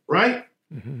 right?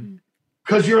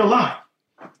 Because you're alive.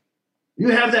 You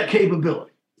have that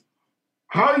capability.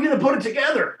 How are you going to put it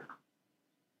together?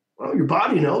 Well, your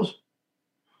body knows.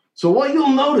 So what you'll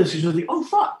notice is you'll think, oh,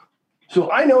 fuck.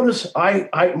 So I notice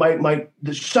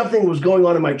something was going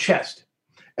on in my chest.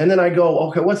 And then I go,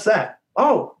 okay, what's that?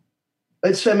 Oh,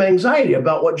 it's some anxiety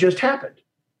about what just happened.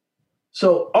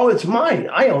 So, it's mine.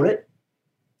 I own it.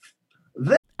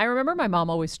 I remember my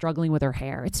mom always struggling with her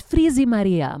hair. It's Frizi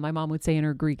Maria, my mom would say in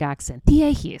her Greek accent.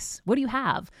 Tiechis, what do you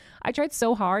have? I tried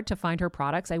so hard to find her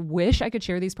products. I wish I could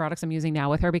share these products I'm using now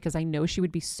with her because I know she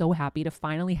would be so happy to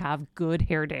finally have good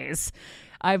hair days.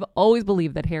 I've always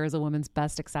believed that hair is a woman's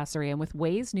best accessory, and with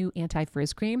Ouai's new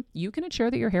anti-frizz cream, you can ensure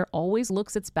that your hair always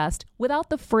looks its best without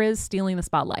the frizz stealing the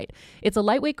spotlight. It's a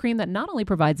lightweight cream that not only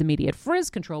provides immediate frizz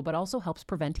control, but also helps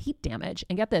prevent heat damage.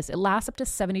 And get this, it lasts up to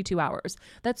 72 hours.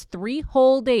 That's 3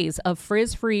 whole days of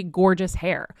frizz-free, gorgeous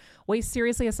hair. Ouai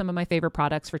seriously is some of my favorite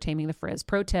products for taming the frizz.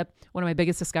 Pro tip, one of my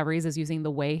biggest discoveries is using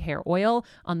the Ouai hair oil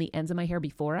on the ends of my hair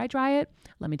before I dry it.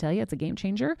 Let me tell you, it's a game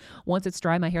changer. Once it's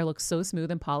dry, my hair looks so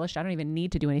smooth and polished, I don't even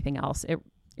need to do anything else. It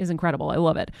is incredible. I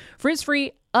love it.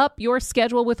 Frizz-free, up your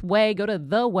schedule with Ouai. Go to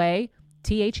the Ouai,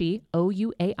 TheOuai.com,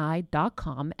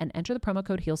 and enter the promo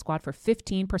code Heal Squad for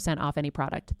 15% off any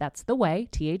product. That's the Ouai,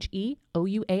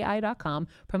 TheOuai.com,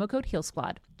 promo code Heal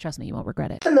Squad. Trust me, you won't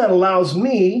regret it. And that allows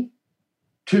me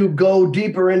to go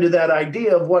deeper into that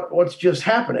idea of what's just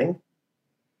happening,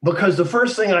 because the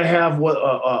first thing I have with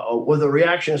a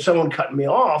reaction is someone cutting me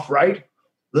off, right?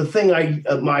 The thing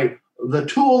the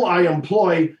tool I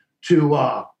employ to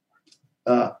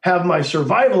have my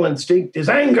survival instinct is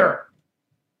anger.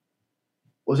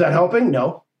 Was that helping?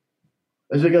 No.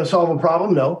 Is it going to solve a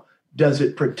problem? No. Does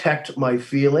it protect my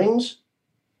feelings?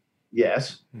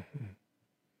 Yes. Mm-hmm.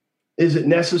 Is it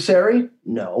necessary?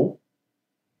 No.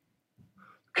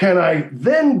 Can I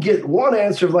then get one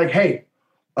answer like, hey,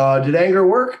 did anger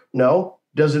work? No.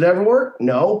 Does it ever work?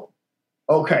 No.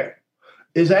 Okay.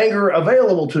 Is anger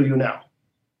available to you now?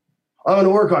 I'm going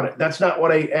to work on it. That's not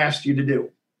what I asked you to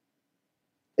do.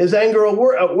 Is anger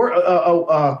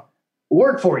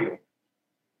work for you?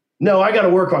 No, I got to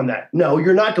work on that. No,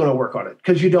 you're not going to work on it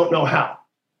because you don't know how.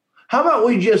 How about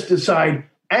we just decide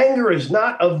anger is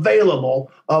not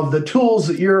available of the tools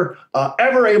that you're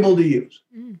ever able to use?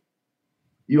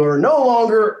 You are no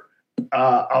longer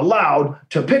allowed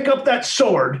to pick up that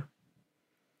sword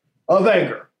of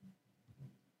anger.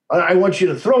 I want you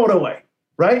to throw it away,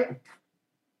 right?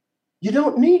 You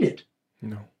don't need it.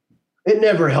 No. It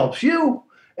never helps you,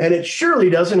 and it surely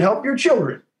doesn't help your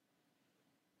children,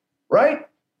 right?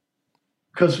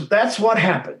 Because that's what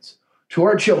happens to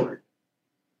our children.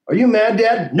 Are you mad,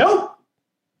 Dad? Nope.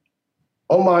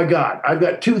 Oh, my God. I've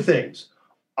got 2 things.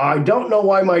 I don't know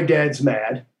why my dad's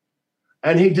mad,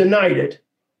 and he denied it.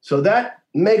 So that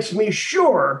makes me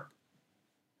sure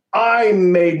I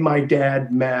made my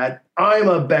dad mad. I'm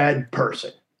a bad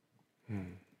person.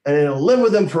 And it'll live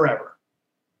with him forever.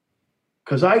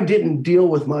 Because I didn't deal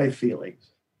with my feelings.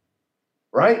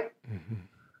 Right? Mm-hmm.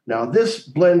 Now, this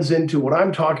blends into what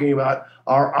I'm talking about,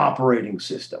 our operating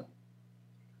system.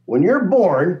 When you're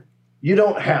born, you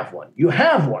don't have one. You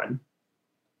have one,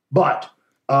 but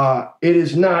it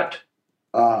is not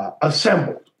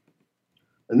assembled.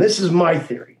 And this is my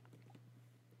theory.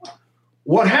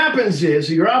 What happens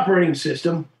is your operating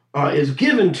system is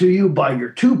given to you by your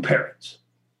 2 parents,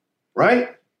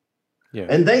 right? Yeah.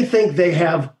 And they think they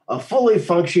have a fully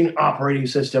functioning operating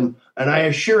system, and I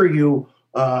assure you,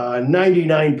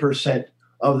 99%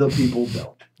 of the people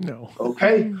don't. No.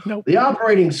 Okay? Nope. The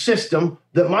operating system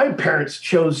that my parents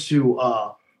chose to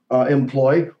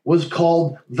employ was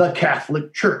called the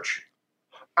Catholic Church.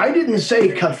 I didn't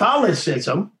say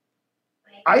Catholicism.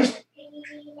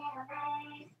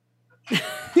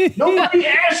 Nobody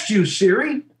asked you,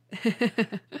 Siri.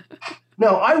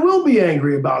 Now, I will be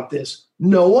angry about this.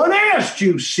 No one asked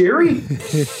you, Siri.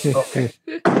 Okay.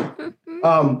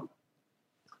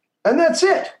 And that's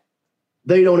it.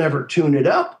 They don't ever tune it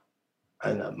up.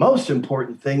 And the most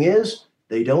important thing is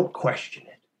they don't question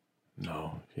it.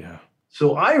 No, yeah.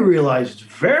 So I realized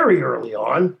very early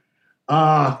on,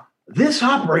 this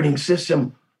operating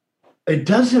system, it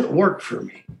doesn't work for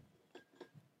me.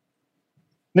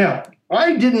 Now,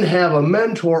 I didn't have a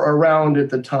mentor around at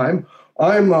the time.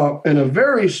 I'm in a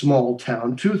very small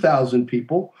town, 2,000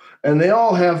 people, and they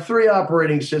all have 3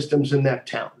 operating systems in that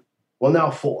town. Well, now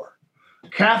 4.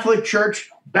 Catholic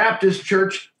Church, Baptist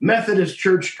Church, Methodist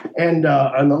Church, and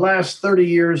in the last 30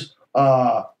 years,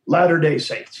 Latter-day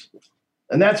Saints.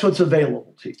 And that's what's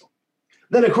available to you.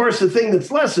 Then, of course, the thing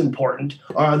that's less important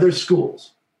are their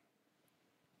schools.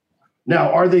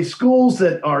 Now, are they schools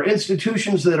that are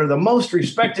institutions that are the most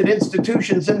respected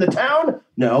institutions in the town?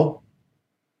 No.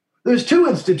 There's 2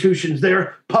 institutions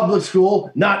there. Public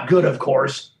school, not good, of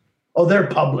course. Oh, they're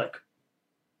public.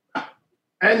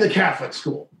 And the Catholic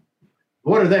school.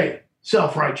 What are they?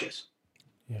 Self-righteous.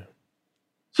 Yeah.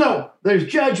 So there's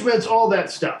judgments, all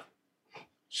that stuff.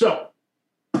 So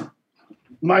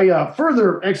my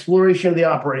further exploration of the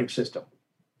operating system.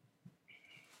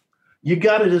 You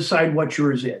got to decide what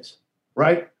yours is,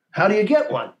 right? How do you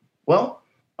get one? Well,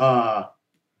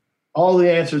 all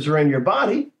the answers are in your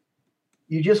body.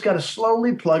 You just got to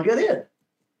slowly plug it in.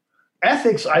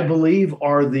 Ethics, I believe,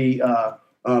 are the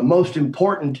most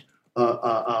important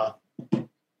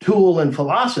tool in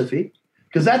philosophy,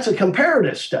 because that's a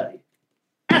comparative study.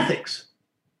 Ethics,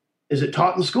 is it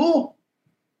taught in school?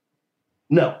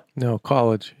 No. No,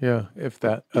 college, yeah, if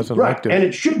that, as an Right, elective. and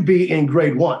it should be in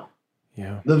grade 1.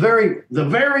 Yeah. The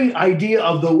very idea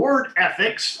of the word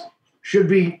ethics should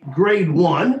be grade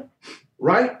 1,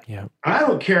 right? Yeah. I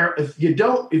don't care if you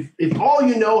don't, if all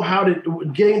you know how to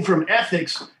gain from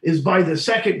ethics is by the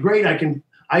second grade,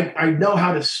 I know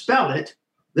how to spell it,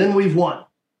 then we've won.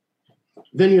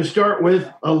 Then you start with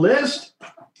a list,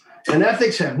 and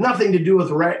ethics have nothing to do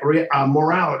with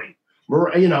morality.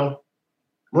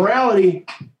 Morality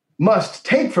must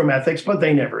take from ethics, but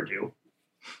they never do.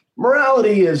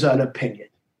 Morality is an opinion,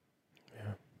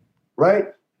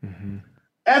 right? Mm-hmm.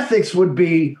 Ethics would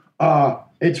be,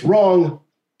 it's wrong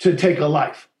to take a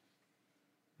life,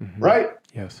 right?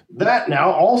 Yes. That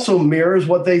now also mirrors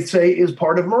what they say is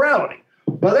part of morality.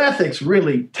 But ethics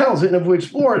really tells it, and if we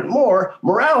explore it more,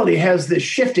 morality has this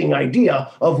shifting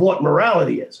idea of what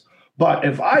morality is. But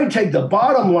if I take the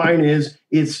bottom line is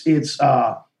it's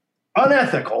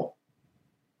unethical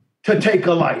to take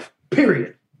a life,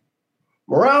 period.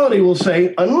 Morality will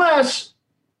say, unless,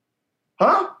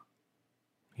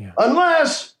 Yeah.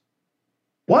 Unless,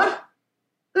 what?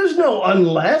 There's no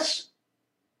unless.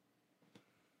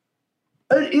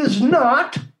 It is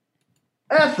not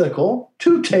ethical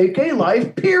to take a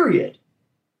life, period.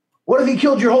 What if he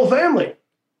killed your whole family?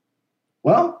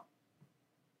 Well,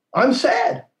 I'm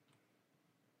sad.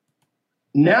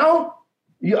 Now,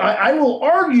 I will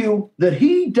argue that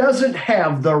he doesn't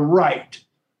have the right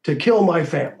to kill my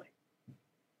family.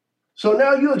 So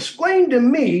now you explain to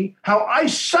me how I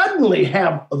suddenly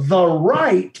have the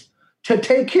right to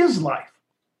take his life.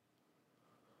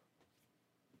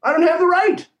 I don't have the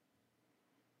right.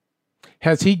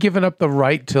 Has he given up the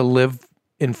right to live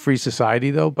in free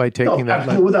society, though, by taking that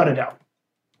life? Without a doubt.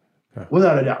 Yeah.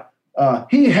 Without a doubt.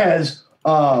 He has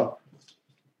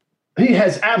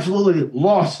absolutely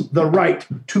lost the right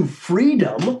to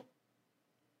freedom.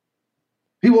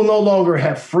 He will no longer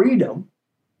have freedom.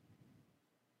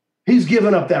 He's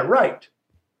given up that right.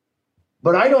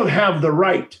 But I don't have the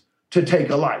right to take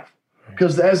a life.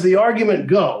 Because as the argument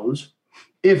goes,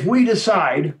 if we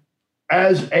decide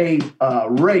as a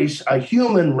race, a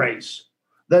human race,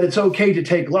 that it's okay to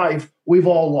take life, we've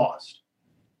all lost.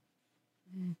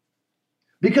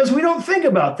 Because we don't think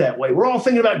about that way. We're all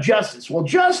thinking about justice. Well,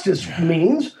 justice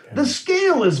means the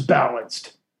scale is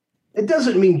balanced. It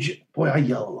doesn't mean, boy, I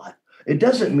yell a lot. It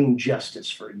doesn't mean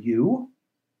justice for you.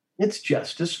 It's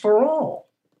justice for all.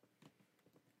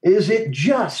 Is it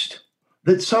just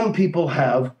that some people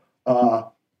have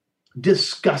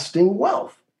disgusting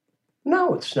wealth?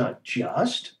 No, it's not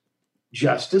just.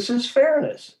 Justice is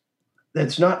fairness.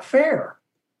 That's not fair.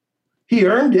 He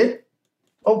earned it.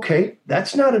 Okay,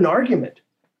 that's not an argument.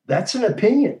 That's an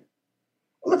opinion.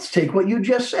 Let's take what you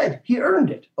just said. He earned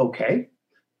it. Okay.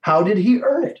 How did he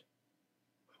earn it?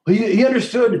 He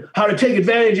understood how to take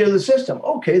advantage of the system.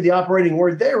 Okay, the operating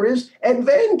word there is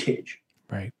advantage.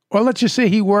 Right. Well, let's just say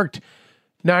he worked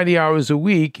 90 hours a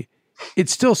week.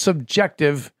 It's still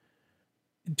subjective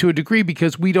to a degree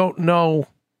because we don't know,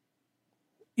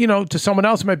 to someone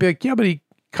else it might be like, yeah, but he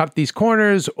cut these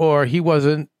corners or he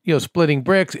wasn't, splitting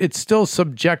bricks. It's still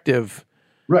subjective.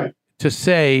 Right. To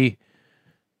say,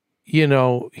 he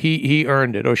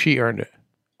earned it or she earned it.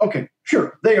 Okay,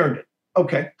 sure. They earned it.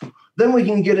 Okay. Then we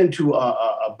can get into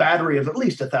a battery of at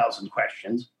least 1,000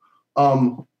 questions.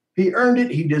 He earned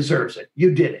it. He deserves it.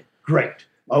 You did it. Great.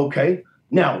 Okay.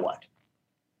 Now what?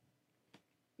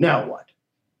 Now what?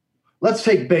 Let's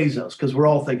take Bezos because we're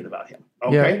all thinking about him.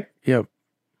 Okay. Yeah.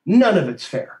 None of it's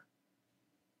fair.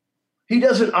 He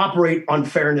doesn't operate on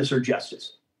fairness or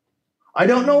justice. I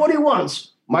don't know what he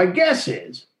wants. My guess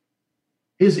is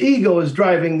his ego is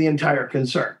driving the entire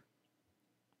concern.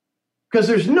 Because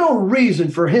there's no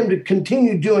reason for him to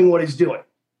continue doing what he's doing.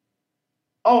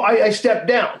 Oh, I stepped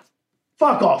down.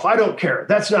 Fuck off. I don't care.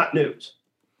 That's not news.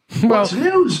 Well, what's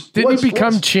news? Didn't he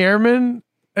become chairman?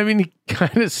 I mean, he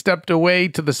kind of stepped away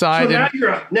to the side. So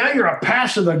now you're a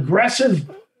passive aggressive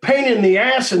pain in the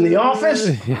ass in the office?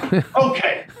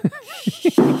 Okay.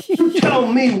 You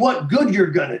tell me what good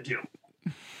you're going to do.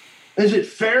 Is it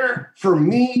fair for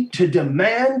me to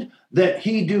demand that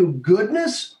he do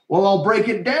goodness? Well, I'll break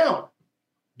it down.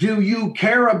 Do you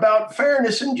care about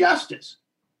fairness and justice?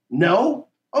 No?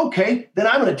 Okay, then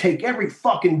I'm going to take every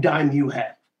fucking dime you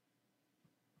have.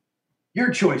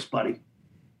 Your choice, buddy.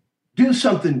 Do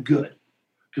something good.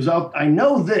 Because I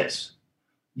know this.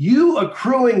 You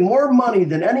accruing more money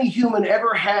than any human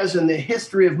ever has in the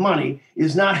history of money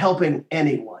is not helping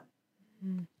anyone.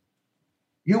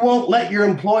 You won't let your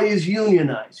employees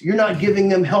unionize. You're not giving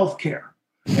them health care.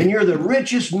 And you're the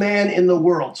richest man in the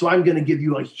world. So I'm going to give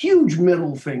you a huge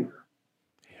middle finger.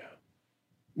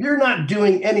 You're not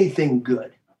doing anything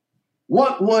good.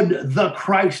 What would the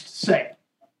Christ say?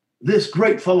 This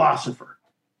great philosopher.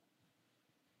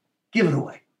 Give it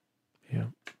away. Yeah.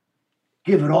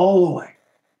 Give it all away.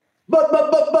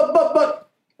 But.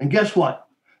 And guess what?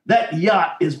 That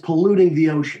yacht is polluting the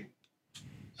ocean.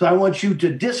 So I want you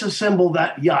to disassemble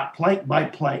that yacht plank by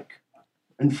plank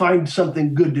and find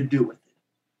something good to do with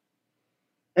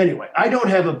it. Anyway, I don't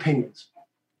have opinions.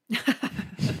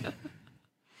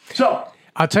 So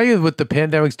I'll tell you what the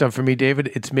pandemic's done for me,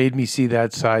 David. It's made me see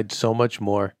that side so much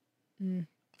more.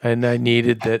 And I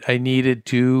needed that. I needed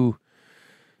to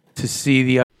see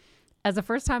the. As a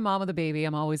first-time mom with a baby,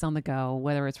 I'm always on the go,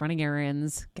 whether it's running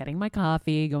errands, getting my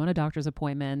coffee, going to doctor's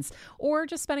appointments, or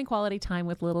just spending quality time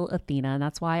with little Athena. And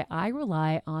that's why I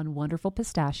rely on Wonderful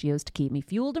Pistachios to keep me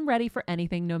fueled and ready for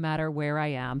anything, no matter where I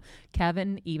am.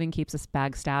 Kevin even keeps a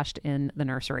bag stashed in the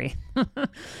nursery.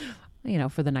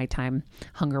 For the nighttime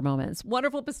hunger moments.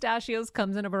 Wonderful Pistachios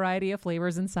comes in a variety of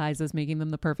flavors and sizes, making them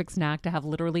the perfect snack to have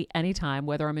literally any time,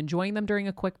 whether I'm enjoying them during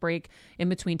a quick break in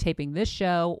between taping this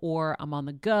show or I'm on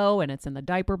the go and it's in the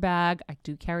diaper bag. I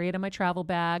do carry it in my travel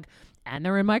bag and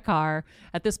they're in my car.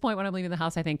 At this point, when I'm leaving the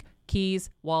house, I think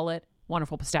keys, wallet,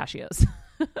 Wonderful Pistachios.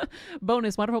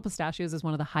 Bonus, Wonderful Pistachios is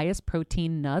one of the highest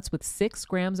protein nuts with 6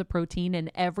 grams of protein in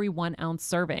every 1 ounce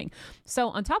serving. So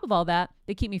on top of all that,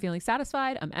 they keep me feeling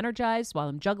satisfied. I'm energized while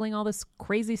I'm juggling all this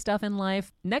crazy stuff in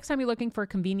life. Next time you're looking for a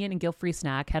convenient and guilt-free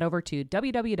snack, head over to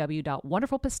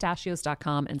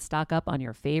www.wonderfulpistachios.com and stock up on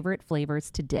your favorite flavors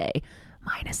today,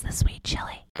 minus the sweet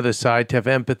chili. Other side, to have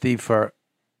empathy for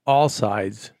all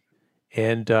sides.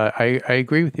 And I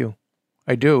agree with you.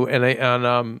 I do.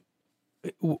 And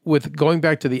with going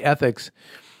back to the ethics,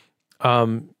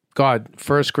 God,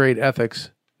 first grade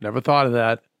ethics, never thought of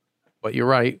that, but you're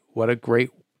right. What a great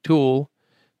tool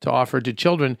to offer to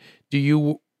children. Do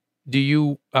you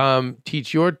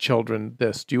teach your children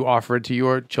this? Do you offer it to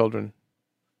your children?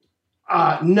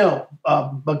 No,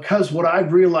 because what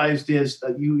I've realized is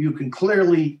that you can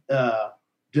clearly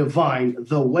divine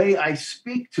the way I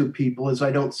speak to people is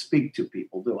I don't speak to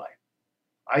people, do I?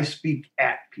 I speak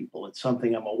at people. It's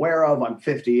something I'm aware of. I'm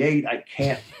 58. I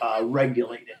can't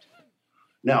regulate it.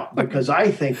 Now, because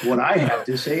I think what I have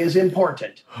to say is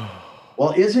important.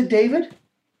 Well, is it, David?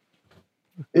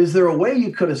 Is there a way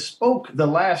you could have spoke the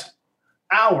last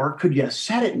hour? Could you have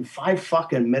said it in 5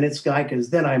 fucking minutes, guy? Because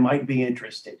then I might be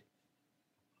interested.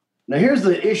 Now, here's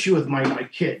the issue with my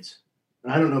kids.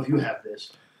 And I don't know if you have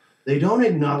this. They don't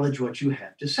acknowledge what you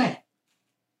have to say.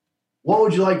 What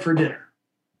would you like for dinner?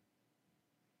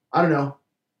 I don't know.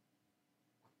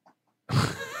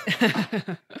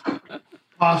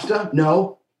 Pasta?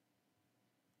 No.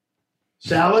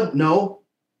 Salad? No.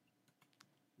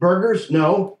 Burgers?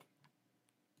 No.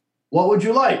 What would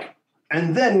you like?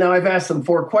 And then now I've asked them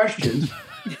 4 questions.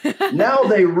 Now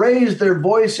they raise their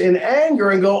voice in anger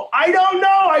and go, I don't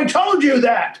know. I told you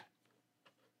that.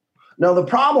 Now the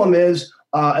problem is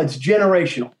it's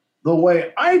generational. The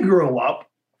way I grew up,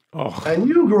 and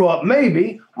you grew up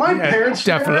maybe, my parents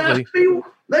definitely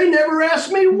never asked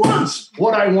me once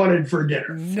what I wanted for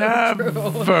dinner.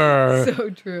 Never. So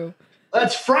true.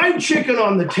 That's fried chicken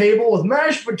on the table with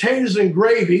mashed potatoes and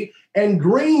gravy and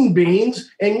green beans,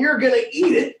 and you're going to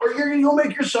eat it, or you're going to go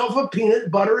make yourself a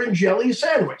peanut butter and jelly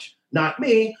sandwich. Not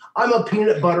me. I'm a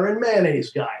peanut butter and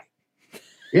mayonnaise guy.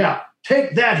 Yeah.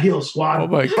 Take that, Heel Squad. Oh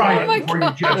my Try God. it before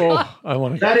you judge it. I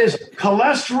want to. That is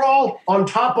cholesterol on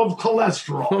top of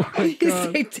cholesterol.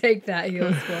 Take that,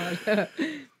 Heel Squad.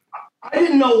 I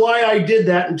didn't know why I did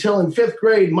that until in 5th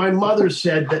grade, my mother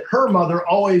said that her mother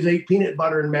always ate peanut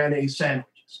butter and mayonnaise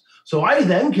sandwiches. So I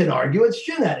then can argue it's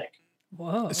genetic.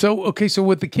 Whoa. So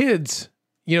with the kids,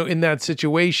 in that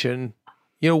situation,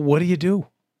 what do you do?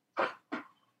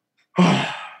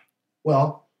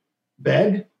 Well,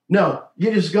 beg? No,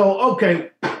 you just go, okay,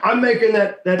 I'm making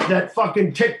that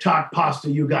fucking TikTok pasta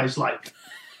you guys like.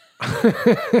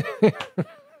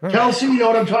 Kelsey, you know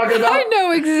what I'm talking about? I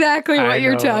know exactly what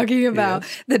you're talking about.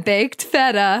 Yes. The baked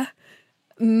feta.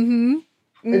 Mm-hmm.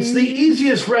 It's the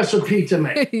easiest recipe to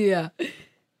make. Yeah.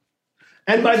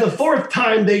 And by the 4th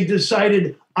time, they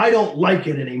decided, I don't like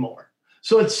it anymore.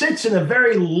 So it sits in a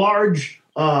very large,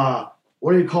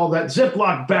 what do you call that,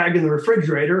 Ziploc bag in the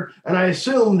refrigerator. And I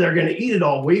assume they're going to eat it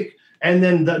all week. And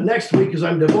then the next week, as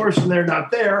I'm divorced and they're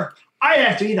not there, I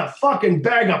have to eat a fucking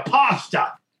bag of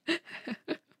pasta.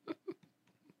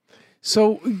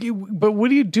 So, but what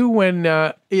do you do when,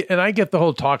 and I get the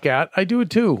whole talk at, I do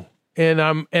it too. And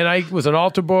I was an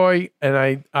altar boy,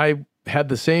 and I had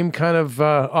the same kind of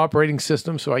operating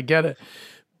system, so I get it.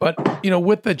 But,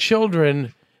 with the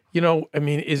children, I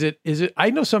mean, is it, I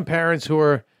know some parents who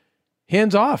are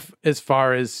hands off as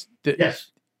far as, Yes.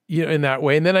 in that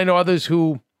way. And then I know others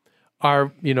who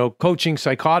are, coaching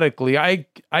psychotically.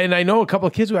 I know a couple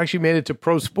of kids who actually made it to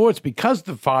pro sports because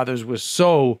the fathers were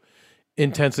so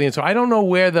intensely. And so I don't know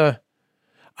where,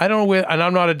 and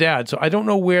I'm not a dad, so I don't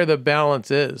know where the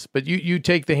balance is, but you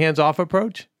take the hands off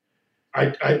approach?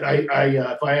 I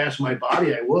if I asked my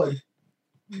body, I would.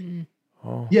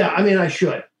 Oh. Yeah, I mean, I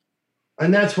should.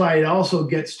 And that's why it also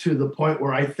gets to the point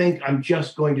where I think I'm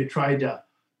just going to try to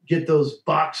get those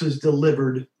boxes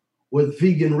delivered with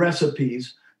vegan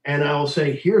recipes. And I'll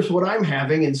say, here's what I'm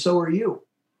having, and so are you.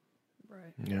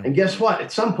 Right. Yeah. And guess what?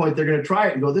 At some point, they're going to try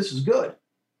it and go, this is good.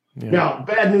 Yeah. Now,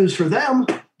 bad news for them,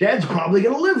 Dad's probably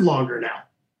going to live longer now.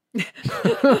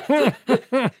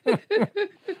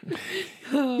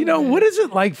 What is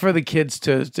it like for the kids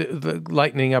to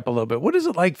lightening up a little bit? What is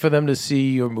it like for them to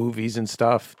see your movies and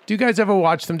stuff? Do you guys ever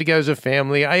watch them together as a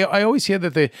family? I always hear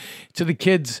that to the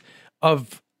kids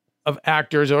of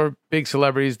actors or big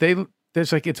celebrities,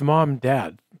 there's like, it's mom,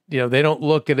 dad. They don't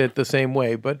look at it the same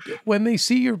way. But when they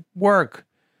see your work,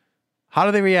 how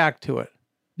do they react to it?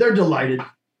 They're delighted.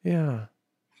 Yeah.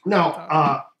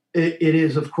 Now, it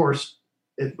is, of course,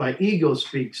 if my ego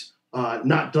speaks,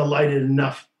 not delighted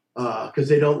enough because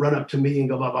they don't run up to me and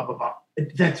go, blah, blah, blah, blah.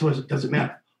 That's what it doesn't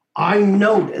matter. I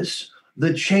notice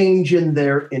the change in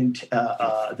their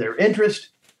interest,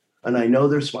 and I know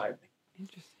they're smiling.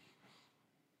 Interesting.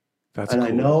 That's and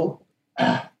cool. I know,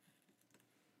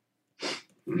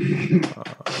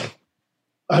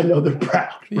 I know they're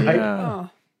proud, right? Yeah. Oh.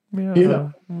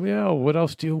 Yeah. Yeah. What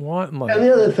else do you want in life? And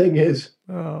the other thing is,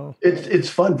 it's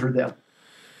fun for them.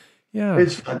 Yeah.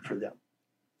 It's fun for them,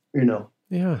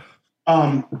 Yeah.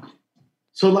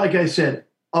 So like I said,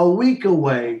 A Week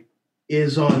Away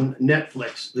is on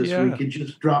Netflix this week. It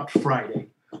just dropped Friday.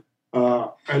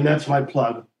 And that's my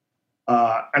plug.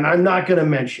 And I'm not going to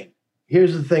mention.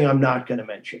 Here's the thing I'm not going to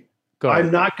mention.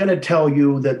 I'm not going to tell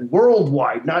you that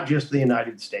worldwide, not just the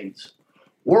United States,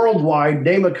 worldwide,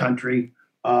 name a country,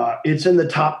 it's in the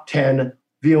top 10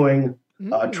 viewing,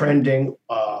 trending,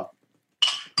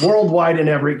 worldwide in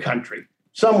every country,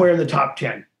 somewhere in the top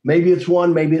 10. Maybe it's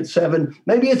 1, maybe it's 7,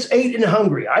 maybe it's 8 in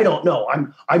Hungary. I don't know.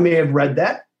 I may have read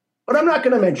that, but I'm not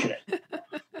going to mention it.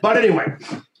 But anyway,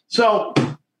 so,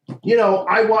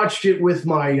 I watched it with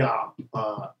my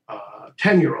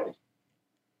 10-year-old.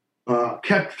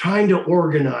 Kept trying to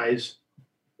organize,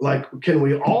 like, can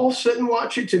we all sit and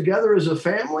watch it together as a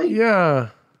family? Yeah.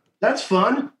 That's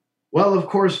fun. Well, of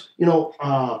course,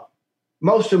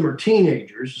 most of them are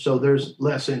teenagers, so there's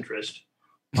less interest.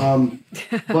 But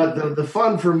the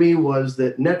fun for me was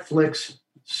that Netflix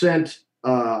sent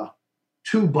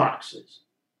 2 boxes.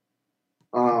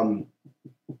 One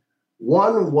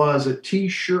was a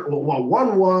T-shirt. Well,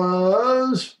 one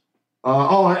was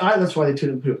that's why they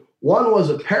took it. One was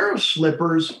a pair of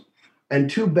slippers and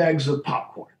 2 bags of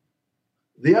popcorn.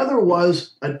 The other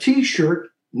was a T-shirt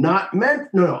a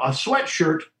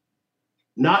sweatshirt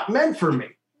not meant for me.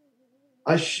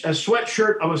 A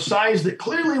sweatshirt of a size that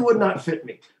clearly would not fit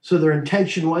me. So their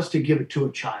intention was to give it to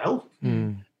a child.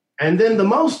 And then the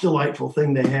most delightful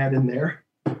thing they had in there,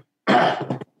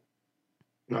 I'm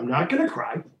not going to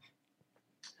cry.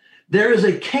 There is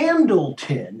a candle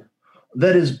tin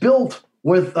that is built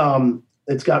with,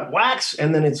 it's got wax,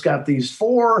 and then it's got these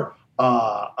 4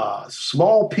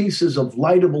 small pieces of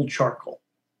lightable charcoal.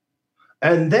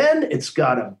 And then it's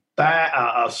got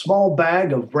a small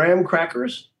bag of graham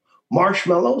crackers,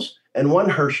 marshmallows, and 1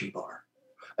 Hershey bar,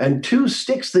 and 2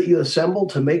 sticks that you assemble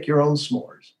to make your own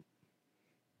s'mores.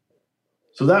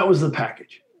 So that was the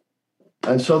package.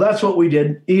 And so that's what we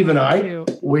did, Eve and I. Cute.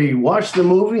 We watched the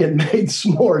movie and made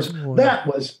s'mores. Wow. That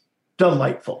was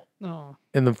delightful. Oh.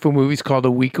 And the movie's called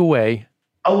A Week Away.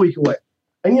 A Week Away.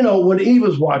 And, when Eve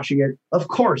was watching it, of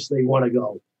course they want to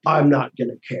go, I'm not going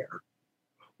to care.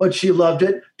 But she loved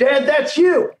it. Dad, that's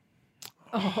you.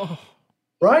 Oh.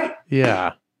 Right?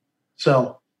 Yeah.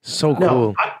 So cool.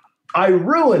 No, I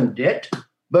ruined it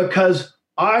because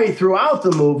throughout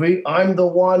the movie, I'm the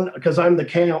one, because I'm the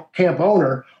camp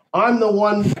owner, I'm the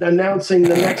one announcing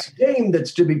the next game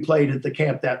that's to be played at the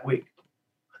camp that week.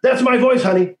 That's my voice,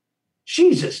 honey.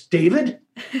 Jesus, David.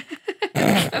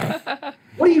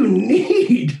 What do you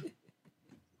need?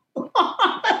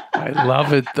 I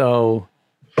love it, though.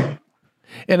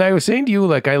 And I was saying to you,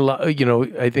 like,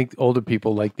 I think older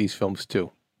people like these films,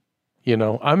 too.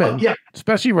 I'm in. Yeah.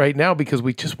 Especially right now, because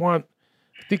we just want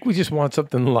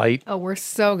something light. Oh, we're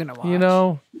so going to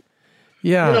watch.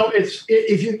 Yeah. You know,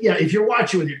 if you're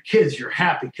watching with your kids, you're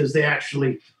happy because they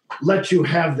actually let you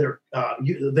have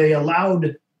they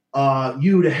allowed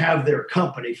you to have their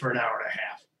company for an hour and a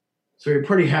half. So you're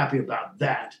pretty happy about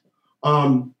that.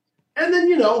 And then,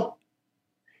 you know,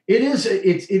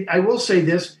 I will say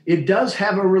this, it does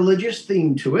have a religious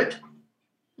theme to it.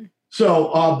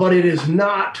 So, but it is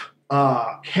not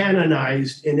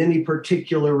canonized in any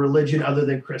particular religion other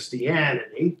than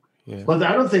Christianity. Yeah. But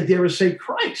I don't think they ever say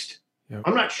Christ. Yeah.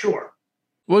 I'm not sure.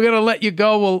 We're gonna let you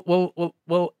go.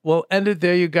 We'll end it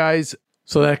there, you guys.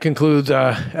 So that concludes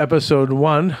episode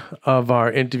 1 of our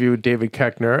interview with David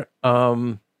Koechner.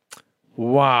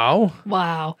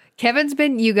 Wow. Kevin's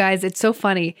been, you guys, it's so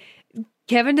funny.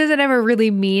 Kevin doesn't ever really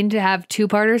mean to have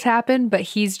two-parters happen, but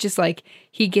he's just like,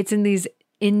 he gets in these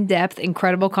in-depth,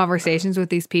 incredible conversations with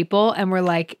these people, and we're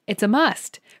like, it's a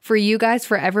must for you guys,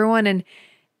 for everyone, and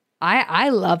I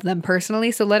love them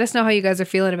personally, so let us know how you guys are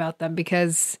feeling about them,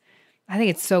 because I think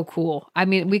it's so cool. I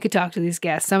mean, we could talk to these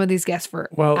guests, some of these guests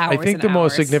for hours. I think the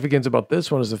most significance about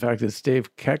this one is the fact that it's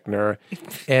Dave Koechner,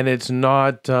 and it's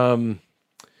not,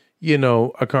 you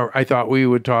know, I thought we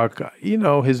would talk, you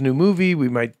know, his new movie, we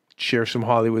might share some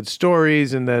Hollywood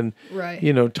stories, and then,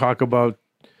 you know, talk about,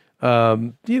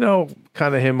 you know,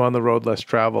 kind of him on the road less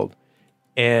traveled.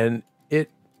 And it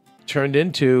turned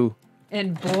into...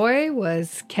 And boy,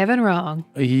 was Kevin wrong.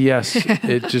 Yes,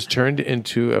 it just turned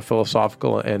into a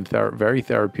philosophical and very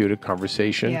therapeutic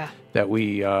conversation that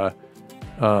we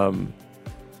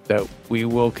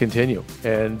will continue.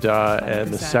 And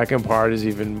the second part is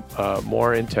even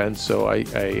more intense. So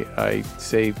I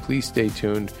say, please stay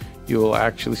tuned. You will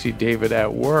actually see David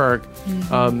at work,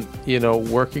 you know,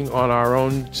 working on our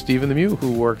own Stephen the Mute,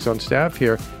 who works on staff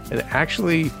here, and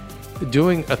actually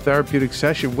doing a therapeutic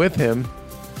session with him.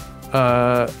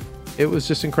 It was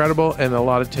just incredible and a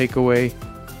lot of takeaway.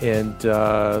 And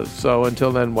so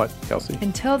until then, what, Kelsey?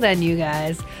 Until then, you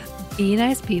guys, be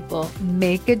nice people,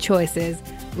 make good choices,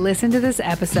 listen to this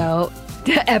episode,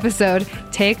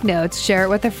 take notes, share it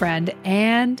with a friend,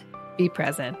 and be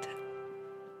present.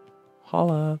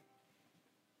 Holla.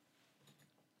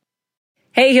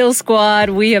 Hey, Heal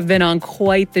Squad. We have been on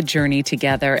quite the journey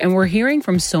together, and we're hearing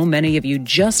from so many of you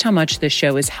just how much this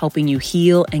show is helping you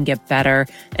heal and get better,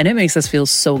 and it makes us feel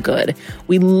so good.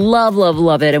 We love, love,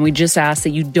 love it, and we just ask that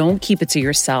you don't keep it to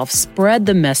yourself. Spread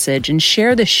the message and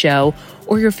share the show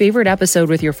or your favorite episode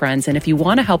with your friends. And if you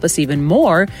want to help us even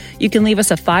more, you can leave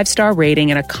us a 5-star rating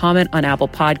and a comment on Apple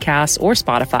Podcasts or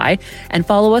Spotify, and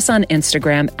follow us on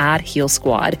Instagram at Heal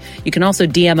Squad. You can also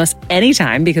DM us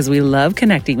anytime because we love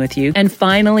connecting with you. And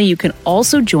finally, you can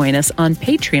also join us on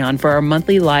Patreon for our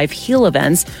monthly live heal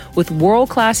events with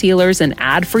world-class healers and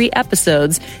ad-free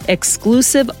episodes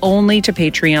exclusive only to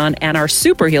Patreon and our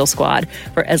Super Heal Squad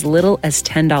for as little as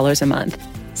 $10 a month.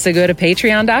 So go to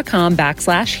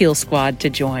patreon.com/Heal Squad to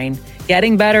join.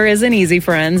 Getting better isn't easy,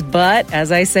 friends, but as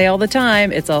I say all the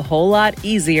time, it's a whole lot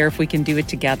easier if we can do it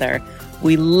together.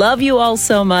 We love you all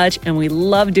so much, and we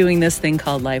love doing this thing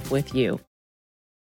called life with you.